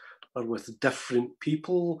place or with different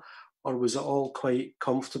people, or was it all quite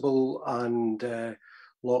comfortable and a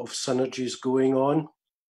lot of synergies going on?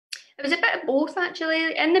 It was a bit of both,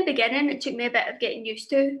 actually. In the beginning, it took me a bit of getting used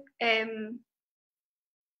to.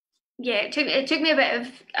 yeah, it took me a bit of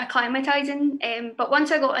acclimatizing, but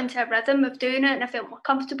once I got into a rhythm of doing it and I felt more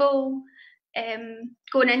comfortable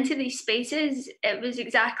going into these spaces, it was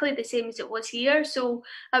exactly the same as it was here. So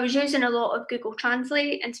I was using a lot of Google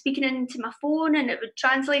Translate and speaking into my phone, and it would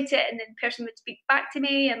translate it, and then the person would speak back to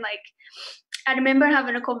me. And like, I remember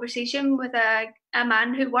having a conversation with a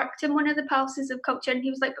man who worked in one of the palaces of culture, and he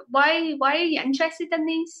was like, why are you interested in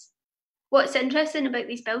these? What's interesting about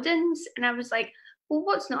these buildings? And I was like, well,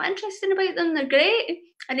 what's not interesting about them? They're great.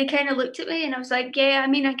 And he kind of looked at me and I was like, yeah, I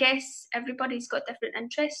mean, I guess everybody's got different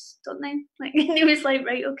interests, don't they? Like, and he was like,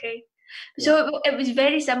 right, okay. Yeah. So it was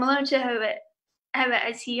very similar to how it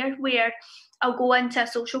is here, where I'll go into a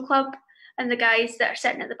social club and the guys that are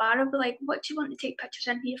sitting at the bar will be like, what do you want to take pictures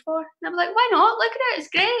in here for? And I'm like, why not? Look at it, it's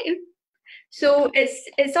great. So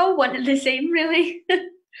it's all one and the same, really.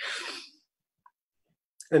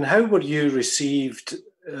 And how were you received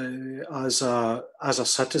as a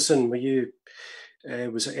citizen? Were you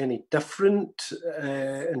was it any different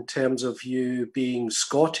in terms of you being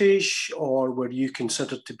Scottish, or were you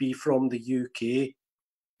considered to be from the UK?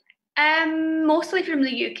 Mostly from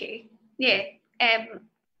the UK. Yeah.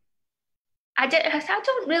 I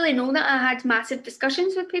don't really know that I had massive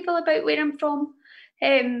discussions with people about where I'm from,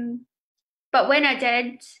 but when I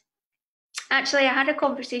did. Actually, I had a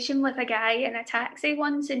conversation with a guy in a taxi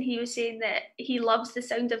once, and he was saying that he loves the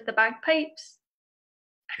sound of the bagpipes.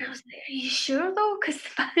 And I was like, are you sure though? Because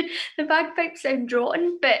the bagpipes sound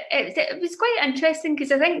rotten. But it was quite interesting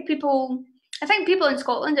because I think people in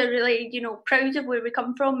Scotland are really, proud of where we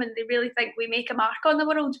come from, and they really think we make a mark on the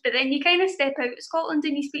world. But then you kind of step out of Scotland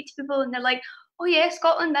and you speak to people and they're like, oh yeah,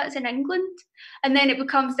 Scotland, that's in England. And then it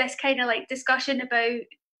becomes this kind of like discussion about,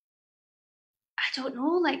 I don't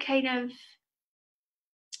know, like kind of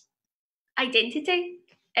identity,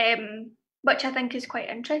 which I think is quite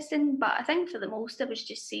interesting. But I think for the most, I was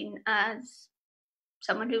just seen as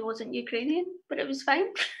someone who wasn't Ukrainian, but it was fine.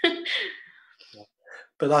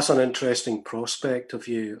 But that's an interesting prospect of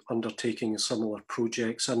you undertaking similar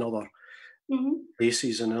projects in other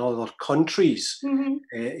places and in other countries,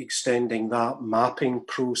 extending that mapping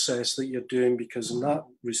process that you're doing, because in that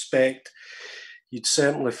respect, you'd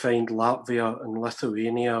certainly find Latvia and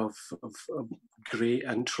Lithuania of great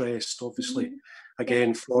interest, obviously.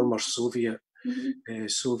 Again, former Soviet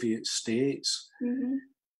states.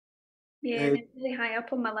 Yeah, they're really high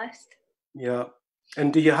up on my list. Yeah.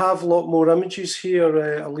 And do you have a lot more images here,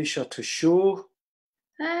 Alishia, to show?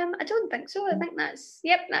 I don't think so. I think that's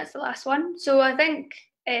the last one. So I think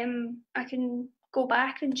I can go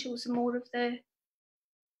back and show some more of the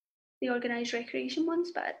organised recreation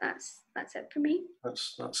ones, but that's it for me.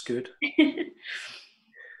 That's good.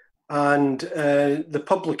 And the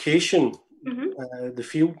publication, the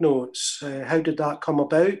field notes, how did that come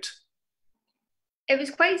about? It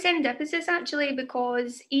was quite serendipitous actually,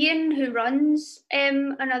 because Iain, who runs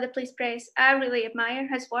Another Place Press, I really admire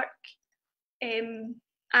his work.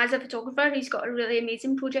 As a photographer, he's got a really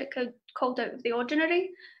amazing project called Out of the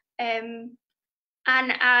Ordinary. And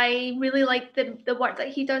I really like the work that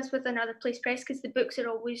he does with Another Place Press, because the books are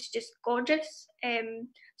always just gorgeous.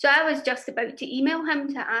 So I was just about to email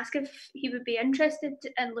him to ask if he would be interested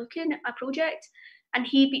in looking at my project, and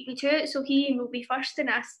he beat me to it. So he emailed me first and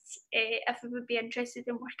asked if I would be interested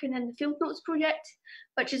in working in the Field Notes project,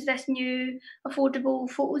 which is this new affordable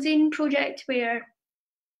photozine project where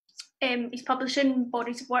he's publishing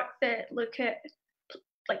bodies of work that look at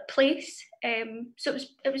like place. So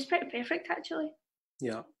it was pretty perfect actually.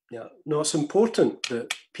 Yeah. No, it's important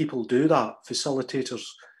that people do that. Facilitators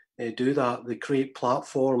do that. They create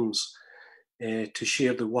platforms to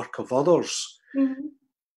share the work of others.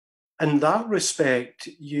 In that respect,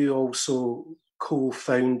 you also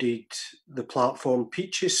co-founded the platform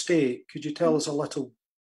Peach Estate. Could you tell us a little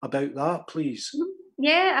about that, please?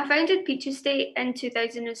 Yeah, I founded Peach Estate in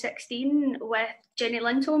 2016 with Jenny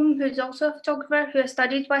Lindholm, who's also a photographer who I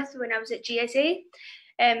studied with when I was at GSA,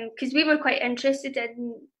 because we were quite interested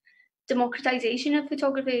in democratization of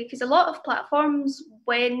photography, because a lot of platforms,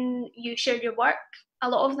 when you share your work, a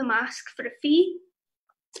lot of them ask for a fee.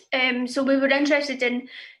 So we were interested in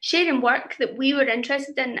sharing work that we were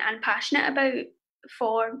interested in and passionate about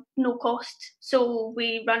for no cost. So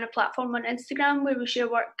we run a platform on Instagram where we share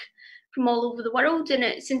work from all over the world, and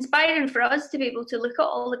it's inspiring for us to be able to look at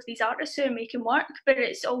all of these artists who are making work, but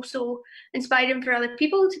it's also inspiring for other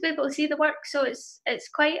people to be able to see the work. So it's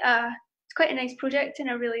quite a nice project, and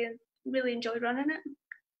I really enjoy running it.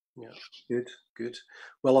 Yeah, good.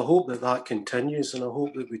 Well, I hope that continues, and I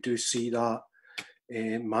hope that we do see that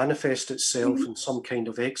manifest itself in some kind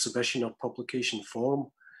of exhibition or publication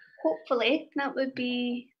form Hopefully, that would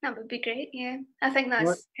be great. Yeah, I think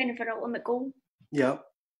that's kind of our ultimate goal. Yeah.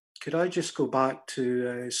 Could I just go back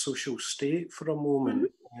to social state for a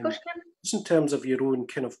moment? Of course, Kim. Just in terms of your own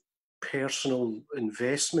kind of personal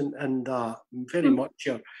investment in that, very much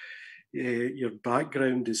your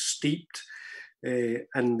background is steeped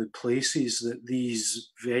in the places that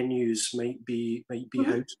these venues might be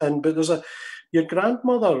housed in. But your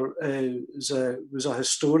grandmother was a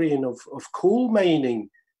historian of coal mining.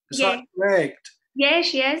 Is that correct? Yeah,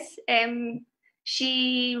 she is.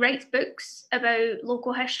 She writes books about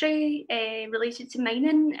local history related to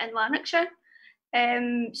mining in Lanarkshire.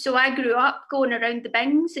 So I grew up going around the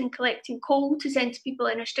bings and collecting coal to send to people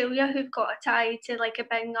in Australia who've got a tie to like a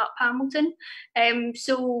bing up Hamilton.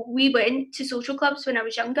 So we went to social clubs when I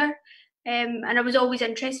was younger, and I was always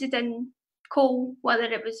interested in coal, whether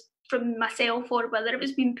it was from myself or whether it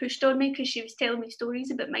was being pushed on me because she was telling me stories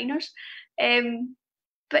about miners.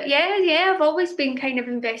 But yeah, I've always been kind of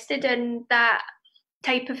invested in that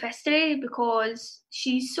type of history because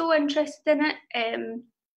she's so interested in it.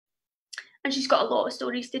 And she's got a lot of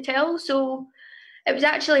stories to tell. So it was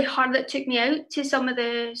actually her that took me out to some of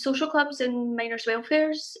the social clubs and miners'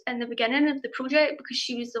 welfares in the beginning of the project because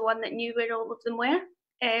she was the one that knew where all of them were.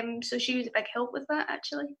 So she was a big help with that,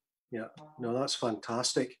 actually. Yeah, no, that's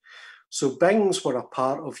fantastic. So bings were a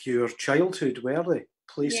part of your childhood, were they?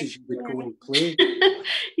 Places you would go and play?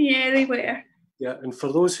 Yeah, they were. Yeah, and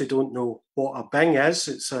for those who don't know what a bing is,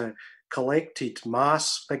 it's a collected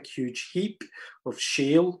mass, big huge heap of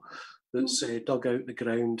shale that's dug out the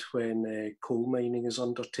ground when coal mining is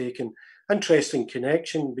undertaken. Interesting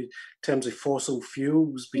connection in terms of fossil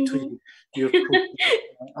fuels between your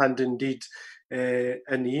and indeed in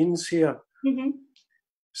Iain's here.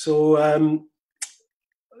 So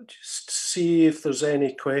just see if there's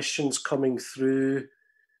any questions coming through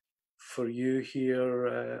for you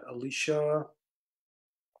here, Alishia.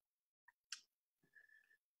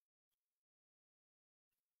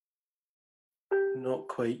 Not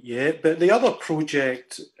quite yet, but the other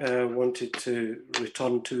project I wanted to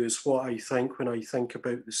return to is what I think when I think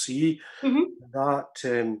about the sea.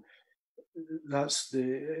 That's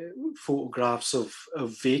the photographs of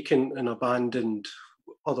vacant and abandoned,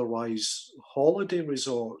 otherwise holiday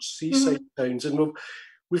resorts, seaside towns, and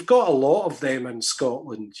we've got a lot of them in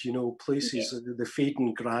Scotland. You know, places the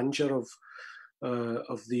fading grandeur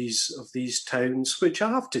of these towns, which I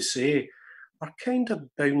have to say are kind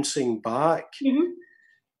of bouncing back.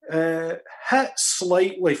 Hit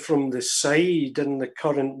slightly from the side in the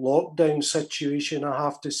current lockdown situation, I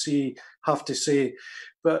have to say,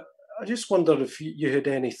 but I just wonder if you had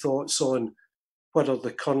any thoughts on whether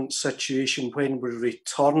the current situation, when we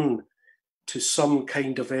return to some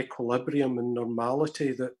kind of equilibrium and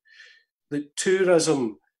normality, that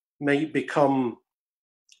tourism might become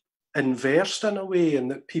inversed in a way and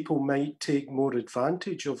that people might take more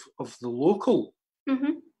advantage of the local.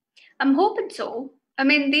 I'm hoping so. I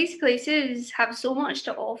mean, these places have so much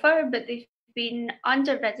to offer, but they've been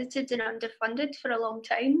under-visited and underfunded for a long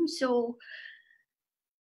time. So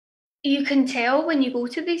you can tell when you go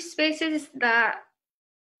to these spaces that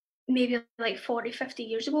maybe like 40, 50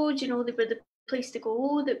 years ago, you know, they were the place to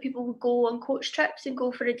go, that people would go on coach trips and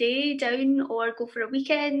go for a day down or go for a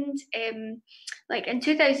weekend. Like in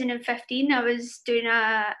 2015, I was doing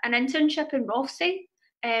an internship in Rothesay,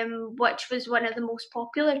 which was one of the most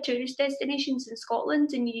popular tourist destinations in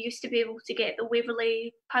Scotland, and you used to be able to get the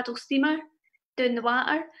Waverley paddle steamer down the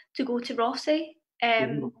water to go to Rothesay.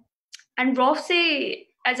 And Rothesay,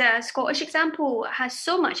 as a Scottish example, has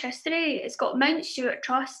so much history. It's got Mount Stuart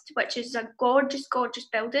Trust, which is a gorgeous, gorgeous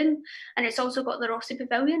building, and it's also got the Rothesay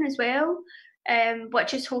Pavilion as well,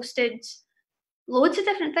 which has hosted loads of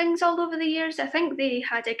different things all over the years. I think they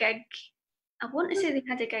had a gig, I want to say they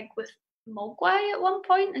had a gig with Mogwai at one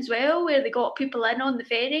point as well, where they got people in on the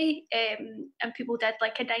ferry, and people did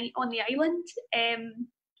like a night on the island.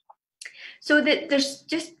 So that there's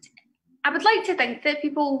just, I would like to think that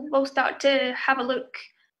people will start to have a look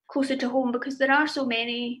closer to home because there are so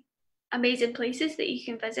many amazing places that you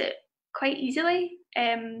can visit quite easily.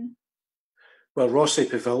 Well, Rothesay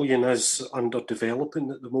Pavilion is under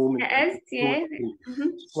development at the moment. It is, yeah.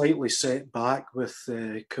 Slightly set back with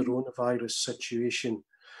the coronavirus situation.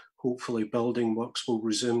 Hopefully building works will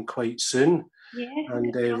resume quite soon.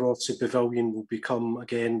 And Rothesay Pavilion will become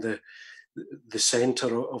again the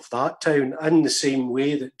centre of that town, in the same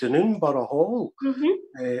way that Dunoon Hall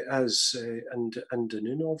is, and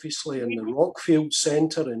Dunoon obviously, and the Rockfield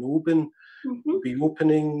Centre in Oban will be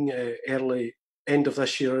opening end of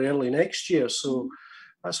this year, early next year. So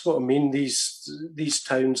that's what I mean. These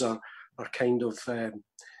towns are kind of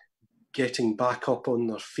getting back up on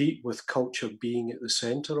their feet with culture being at the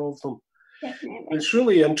centre of them. Definitely. It's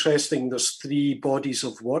really interesting. There's 3 bodies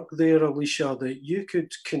of work there, Alishia, that you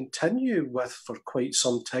could continue with for quite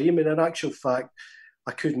some time. And in actual fact,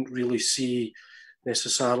 I couldn't really see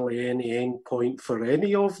necessarily any end point for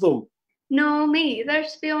any of them. No, me either,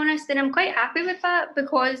 to be honest. And I'm quite happy with that,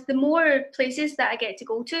 because the more places that I get to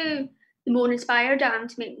go to, the more inspired I am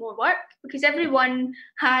to make more work, because everyone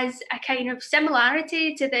has a kind of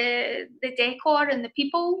similarity to the decor and the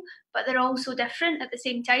people, but they're all so different at the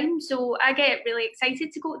same time. So I get really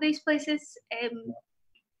excited to go to these places.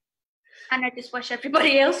 And I just wish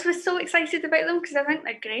everybody else was so excited about them, because I think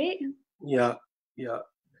they're great. Yeah, yeah.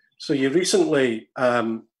 So you recently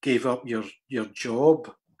gave up your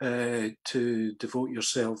job to devote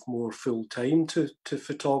yourself more full-time to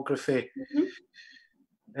photography.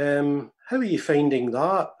 How are you finding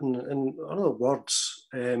that? In other words,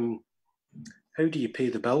 how do you pay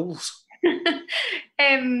the bills?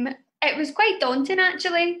 It was quite daunting,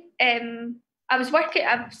 actually. I was working,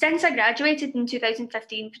 since I graduated in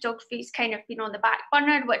 2015, photography's kind of been on the back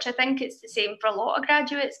burner, which I think it's the same for a lot of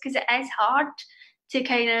graduates, because it is hard to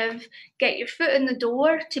kind of get your foot in the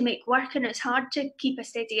door to make work, and it's hard to keep a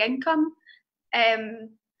steady income.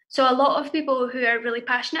 So a lot of people who are really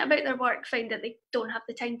passionate about their work find that they don't have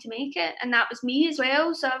the time to make it, and that was me as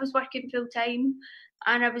well. So I was working full time,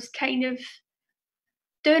 and I was kind of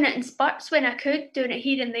doing it in spurts when I could, doing it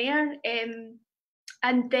here and there.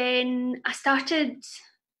 And then I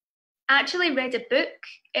actually read a book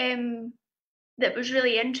that was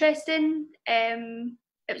really interesting.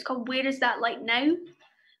 It was called Where Is That Light Now?,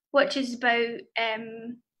 which is about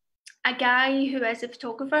a guy who is a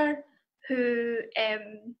photographer who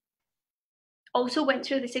also went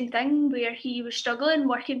through the same thing, where he was struggling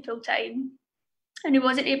working full time and he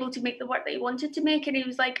wasn't able to make the work that he wanted to make. And he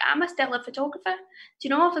was like, am I still a photographer? Do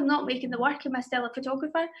you know, if I'm not making the work, am I still a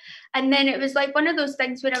photographer? And then it was like one of those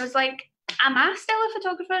things where I was like, am I still a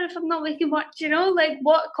photographer if I'm not making work? Do you know, like,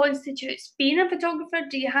 what constitutes being a photographer?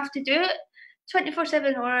 Do you have to do it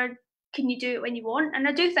 24/7, or can you do it when you want? And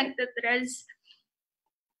I do think that there is,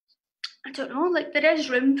 I don't know, like, there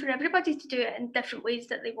is room for everybody to do it in different ways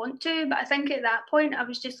that they want to. But I think at that point I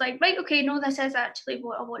was just like, right, okay, no, this is actually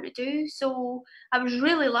what I want to do. So I was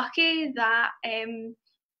really lucky that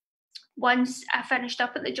once I finished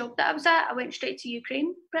up at the job that I was at, I went straight to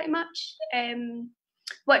Ukraine pretty much,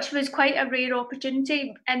 which was quite a rare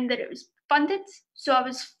opportunity in that it was funded. So I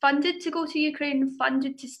was funded to go to Ukraine,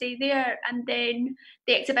 funded to stay there, and then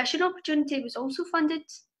the exhibition opportunity was also funded.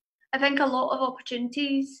 I think a lot of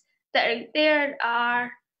opportunities that are out there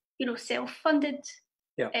are, you know, self-funded,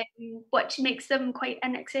 which makes them quite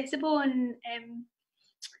inaccessible, and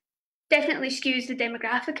definitely skews the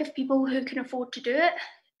demographic of people who can afford to do it.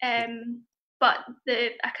 But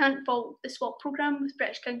I can't fault the swap programme with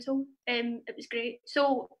British Council. It was great.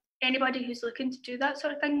 So anybody who's looking to do that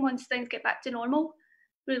sort of thing once things get back to normal,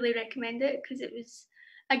 really recommend it, because it was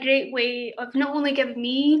a great way of not only giving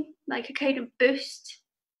me like a kind of boost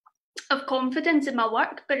of confidence in my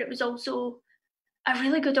work, but it was also a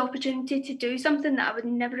really good opportunity to do something that I would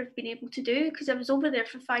never have been able to do, because I was over there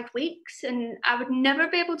for 5 weeks, and I would never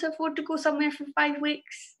be able to afford to go somewhere for 5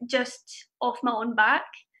 weeks just off my own back.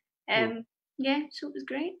 Yeah, so it was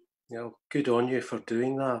great. Yeah, good on you for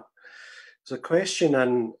doing that. There's a question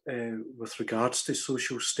in with regards to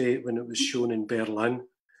Social State when it was shown in Berlin.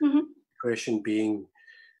 The question being,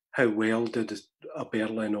 how well did a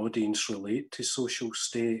Berlin audience relate to Social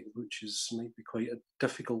State, which might be quite a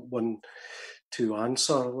difficult one to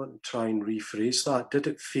answer. Let me try and rephrase that. Did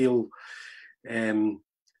it feel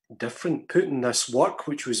different putting this work,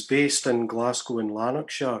 which was based in Glasgow and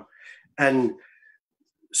Lanarkshire, in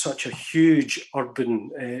such a huge urban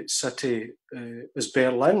city as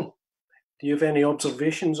Berlin? Do you have any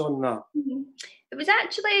observations on that? It was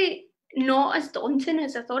actually not as daunting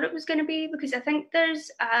as I thought it was going to be, because I think there's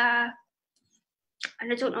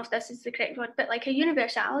and I don't know if this is the correct word, but like a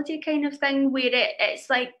universality kind of thing, where it's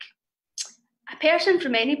like a person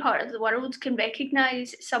from any part of the world can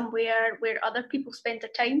recognise somewhere where other people spend their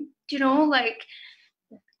time. Do you know, like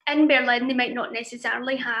in Berlin, they might not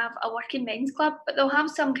necessarily have a working men's club, but they'll have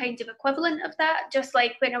some kind of equivalent of that. Just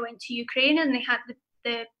like when I went to Ukraine and they had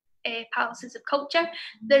the palaces of culture,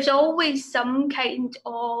 there's always some kind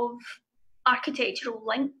of architectural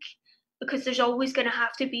link, because there's always going to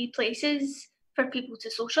have to be places for people to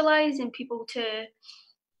socialise and people to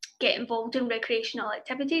get involved in recreational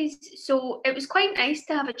activities. So it was quite nice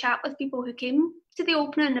to have a chat with people who came to the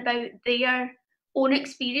opening about their own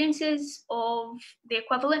experiences of the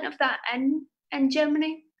equivalent of that in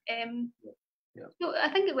Germany. So I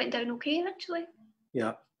think it went down okay, actually.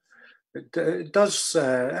 Yeah. It does.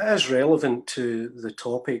 It is relevant to the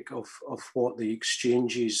topic of what the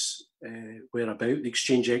exchanges were about, the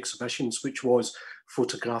exchange exhibitions, which was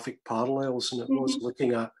photographic parallels, and it was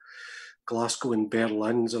looking at Glasgow and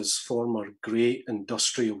Berlin as former great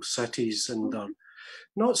industrial cities, and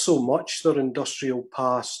not so much their industrial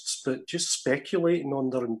pasts, but just speculating on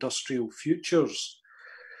their industrial futures.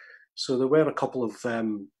 So there were a couple of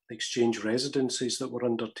exchange residencies that were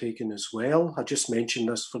undertaken as well. I just mentioned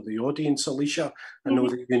this for the audience, Alishia. I know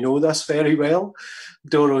that you know this very well.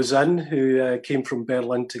 Doro's Inn, who came from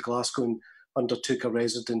Berlin to Glasgow and undertook a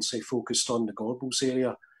residency focused on the Gorbals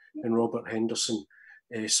area, and Robert Henderson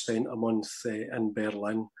spent a month in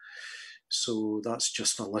Berlin. So that's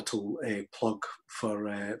just a little plug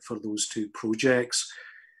for those two projects.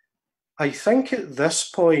 I think at this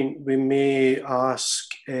point we may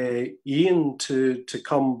ask Iain to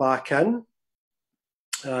come back in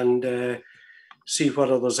and see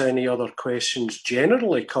whether there's any other questions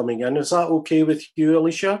generally coming in. Is that okay with you,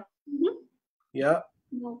 Alishia? Yeah.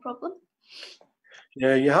 No problem.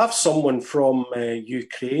 Yeah, you have someone from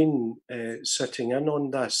Ukraine sitting in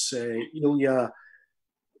on this, Ilya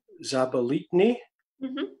Zabolitny.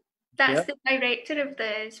 That's the director of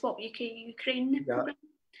the Swap UK Ukraine program.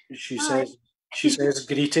 She says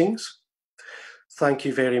greetings. Thank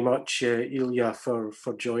you very much, Ilya, for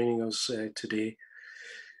joining us today.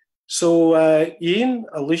 So, Iain,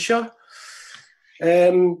 Alishia,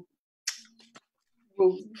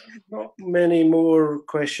 well, not many more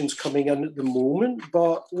questions coming in at the moment,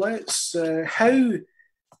 but let's, how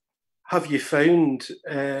have you found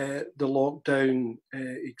the lockdown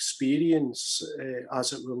experience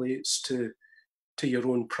as it relates to your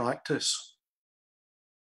own practice?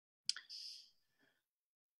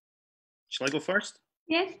 Shall I go first?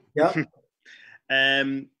 Yes. Yeah. I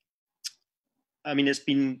mean, it's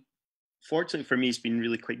been, fortunately for me, it's been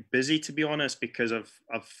really quite busy, to be honest, because I've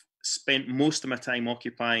spent most of my time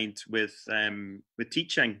occupied with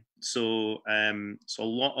teaching. So so a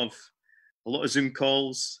lot of Zoom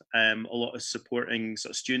calls, a lot of supporting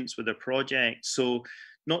sort of students with their projects. So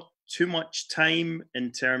not too much time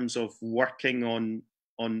in terms of working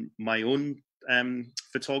on my own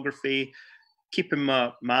photography. Keeping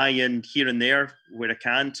my eye in here and there where I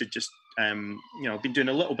can to just, you know, I've been doing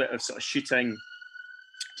a little bit of sort of shooting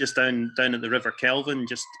just down at the River Kelvin,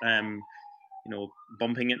 just, you know,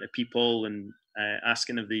 bumping into people and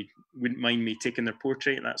asking if they wouldn't mind me taking their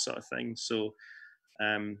portrait, that sort of thing. So,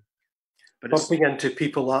 but bumping into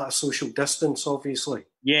people at a social distance, obviously.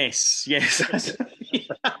 Yes. That's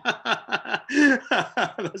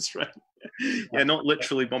right. Yeah, not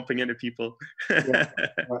literally bumping into people.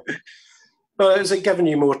 But has it given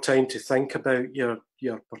you more time to think about your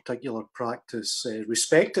particular practice,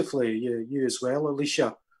 respectively? You as well,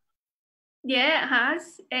 Alishia? Yeah, it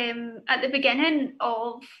has. At the beginning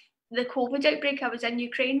of the COVID outbreak, I was in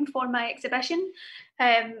Ukraine for my exhibition,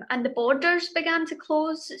 and the borders began to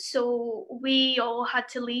close. So we all had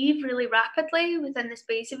to leave really rapidly within the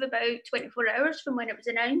space of about 24 hours from when it was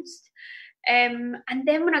announced. And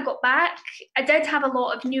then when I got back, I did have a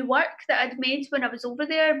lot of new work that I'd made when I was over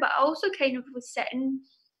there, but I also kind of was sitting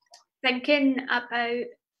thinking about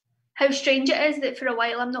how strange it is that for a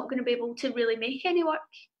while I'm not going to be able to really make any work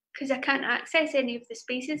because I can't access any of the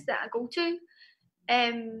spaces that I go to.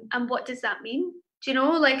 And what does that mean? Do you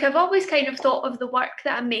know, like I've always kind of thought of the work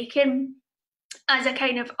that I'm making as a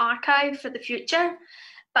kind of archive for the future,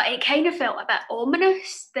 but it kind of felt a bit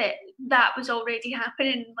ominous that was already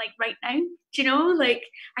happening like right now. Do you know, like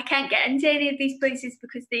I can't get into any of these places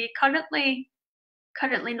because they currently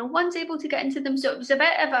no one's able to get into them. So it was a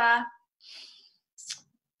bit of a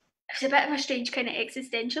strange kind of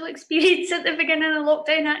existential experience at the beginning of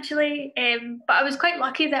lockdown, actually. But I was quite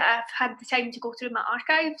lucky that I've had the time to go through my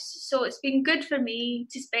archives. So it's been good for me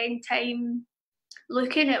to spend time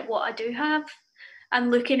looking at what I do have and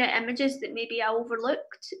looking at images that maybe I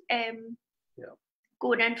overlooked,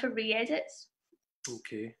 going in for re-edits.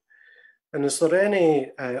 Okay. And is there any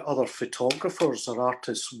other photographers or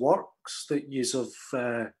artists' works that you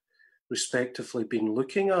have respectively been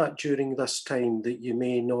looking at during this time that you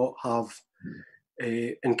may not have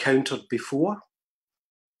encountered before?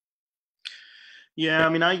 Yeah, I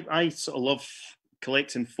mean, I sort of love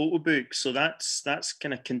collecting photo books, so that's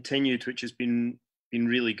kind of continued, which has been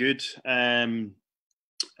really good.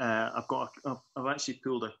 I've actually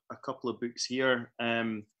pulled a couple of books here.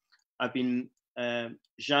 I've been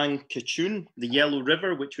Jean Cachun, The Yellow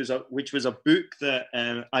River, which was a book that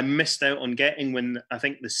I missed out on getting when I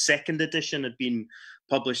think the second edition had been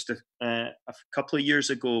published a couple of years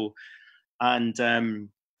ago, and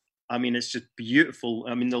I mean it's just beautiful.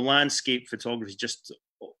 I mean the landscape photography is just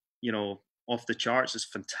off the charts. It's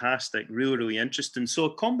fantastic, really, really interesting. So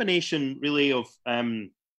a combination really of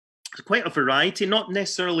quite a variety, not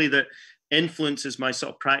necessarily that influences my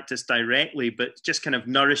sort of practice directly, but just kind of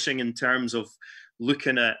nourishing in terms of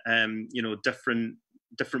looking at different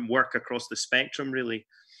work across the spectrum, really.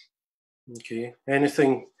 Okay.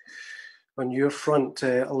 Anything on your front,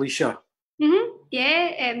 Alishia? Mm-hmm.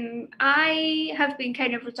 Yeah, I have been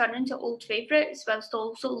kind of returning to old favourites whilst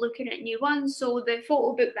also looking at new ones. So the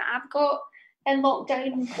photo book that I've got in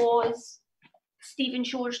lockdown was Stephen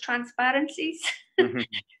Shore's Transparencies. Mm-hmm.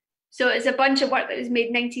 So it's a bunch of work that was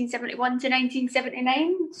made 1971 to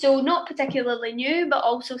 1979. So not particularly new, but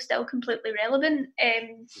also still completely relevant.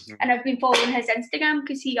 Mm-hmm. And I've been following his Instagram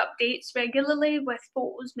because he updates regularly with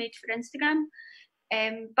photos made for Instagram.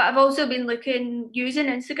 But I've also been using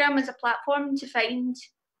Instagram as a platform to find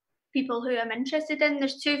people who I'm interested in.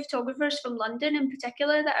 There's two photographers from London in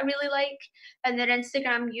particular that I really like, and their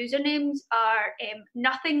Instagram usernames are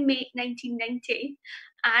NothingMate1990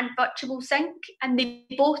 and Virtual Sync, and they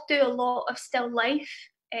both do a lot of still life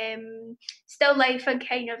and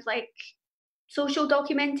kind of like social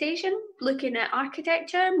documentation, looking at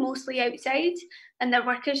architecture, mostly outside, and their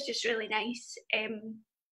work is just really nice.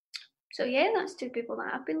 So yeah, that's two people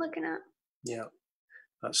that I've been looking at. Yeah,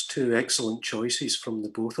 that's two excellent choices from the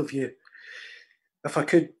both of you. If I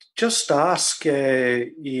could just ask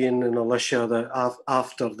Iain and Alishia that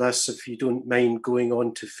after this, if you don't mind going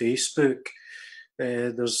on to Facebook,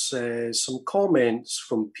 there's some comments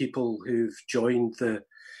from people who've joined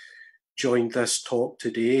this talk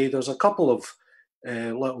today. There's a couple of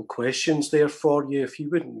little questions there for you, if you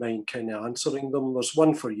wouldn't mind kind of answering them. There's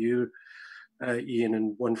one for you, Iain,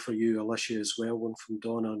 and one for you, Alishia, as well, one from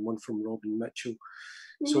Donna and one from Robin Mitchell.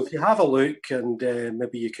 Mm-hmm. So if you have a look and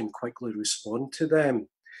maybe you can quickly respond to them.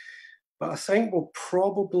 But I think we'll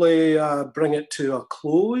probably bring it to a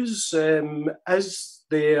close. Is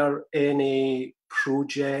there any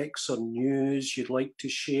projects or news you'd like to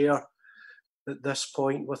share at this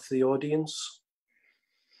point with the audience?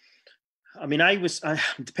 I mean,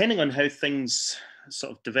 depending on how things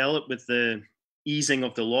sort of develop with the easing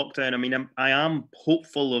of the lockdown, I mean, I am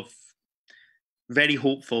very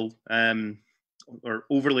hopeful, or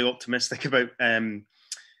overly optimistic about,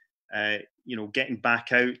 getting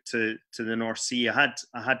back out to the North Sea. I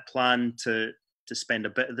had planned to spend a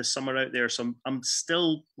bit of the summer out there, so I'm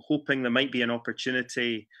still hoping there might be an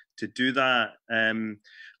opportunity to do that.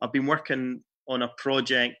 I've been working on a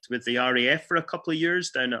project with the RAF for a couple of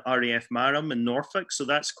years down at RAF Marham in Norfolk, so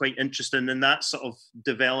that's quite interesting, and that sort of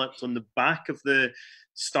developed on the back of the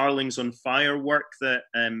Starlings on Fire work that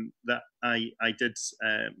I did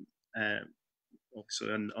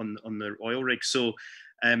also on the oil rig. So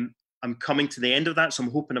I'm coming to the end of that, so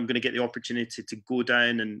I'm hoping I'm going to get the opportunity to go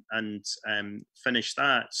down and finish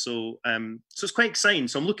that. So it's quite exciting.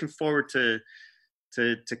 So I'm looking forward to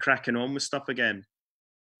cracking on with stuff again.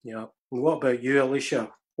 Yeah. And what about you,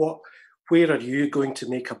 Alishia? Where are you going to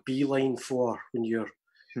make a beeline for when you're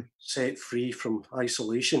set free from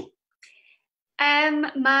isolation?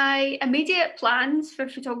 My immediate plans for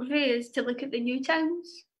photography is to look at the new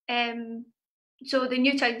towns. So the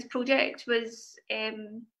new towns project was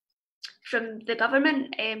from the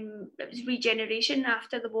government. It was regeneration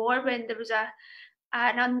after the war, when there was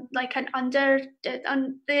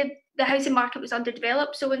the housing market was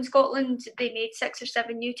underdeveloped. So in Scotland, they made 6 or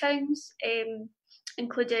 7 new towns,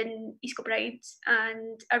 including East Kilbride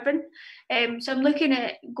and Irvine. So I'm looking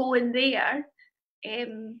at going there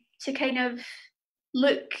to kind of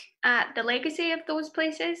look at the legacy of those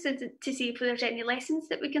places and to see if there's any lessons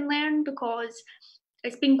that we can learn, because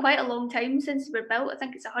it's been quite a long time since they were built. I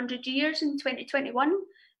think it's 100 years in 2021.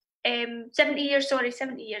 70 years in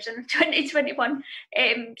 2021.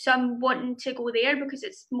 So I'm wanting to go there because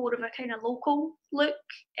it's more of a kind of local look,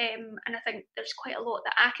 and I think there's quite a lot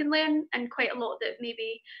that I can learn and quite a lot that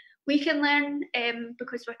maybe we can learn,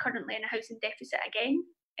 because we're currently in a housing deficit again.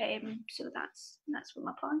 So that's what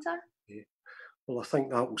my plans are. Yeah. Well, I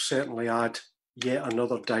think that will certainly add yet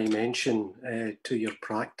another dimension to your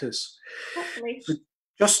practice. Hopefully. So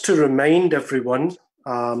just to remind everyone,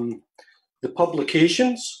 the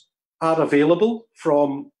publications are available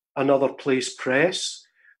from Another Place Press.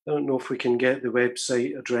 I don't know if we can get the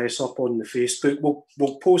website address up on the Facebook.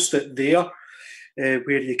 We'll post it there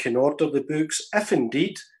where you can order the books, if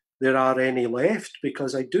indeed there are any left,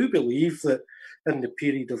 because I do believe that in the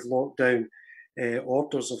period of lockdown,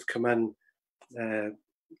 orders have come in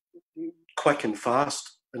quick and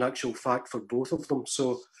fast, in actual fact, for both of them.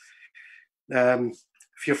 So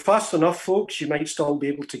if you're fast enough, folks, you might still be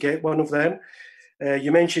able to get one of them.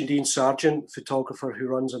 You mentioned Ian Sargent, photographer who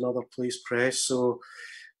runs Another Place Press. So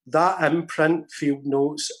That imprint field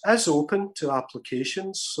notes is open to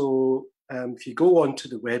applications. So if you go onto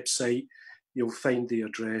the website, you'll find the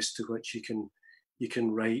address to which you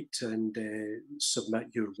can write and submit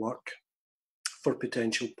your work for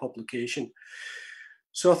potential publication.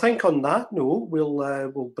 So I think on that note,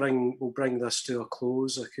 we'll bring this to a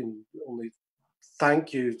close. I can only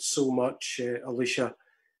thank you so much, Alishia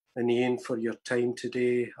and Iain, for your time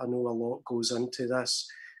today. I know a lot goes into this.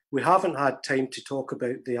 We haven't had time to talk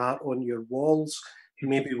about the art on your walls.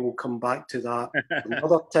 Maybe we'll come back to that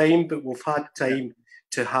another time, but we've had time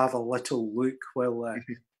to have a little look while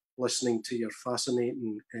listening to your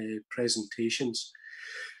fascinating presentations.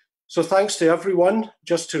 So thanks to everyone.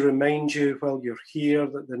 Just to remind you while you're here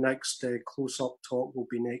that the next close-up talk will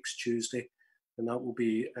be next Tuesday, and that will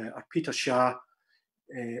be Arpita Shah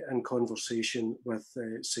in conversation with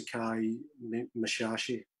Sakai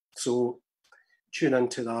Mashashi. So tune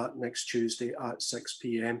into that next Tuesday at 6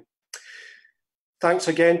 p.m. Thanks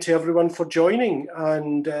again to everyone for joining,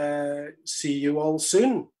 and see you all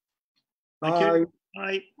soon. Bye. Thank you.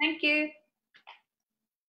 Bye. Thank you.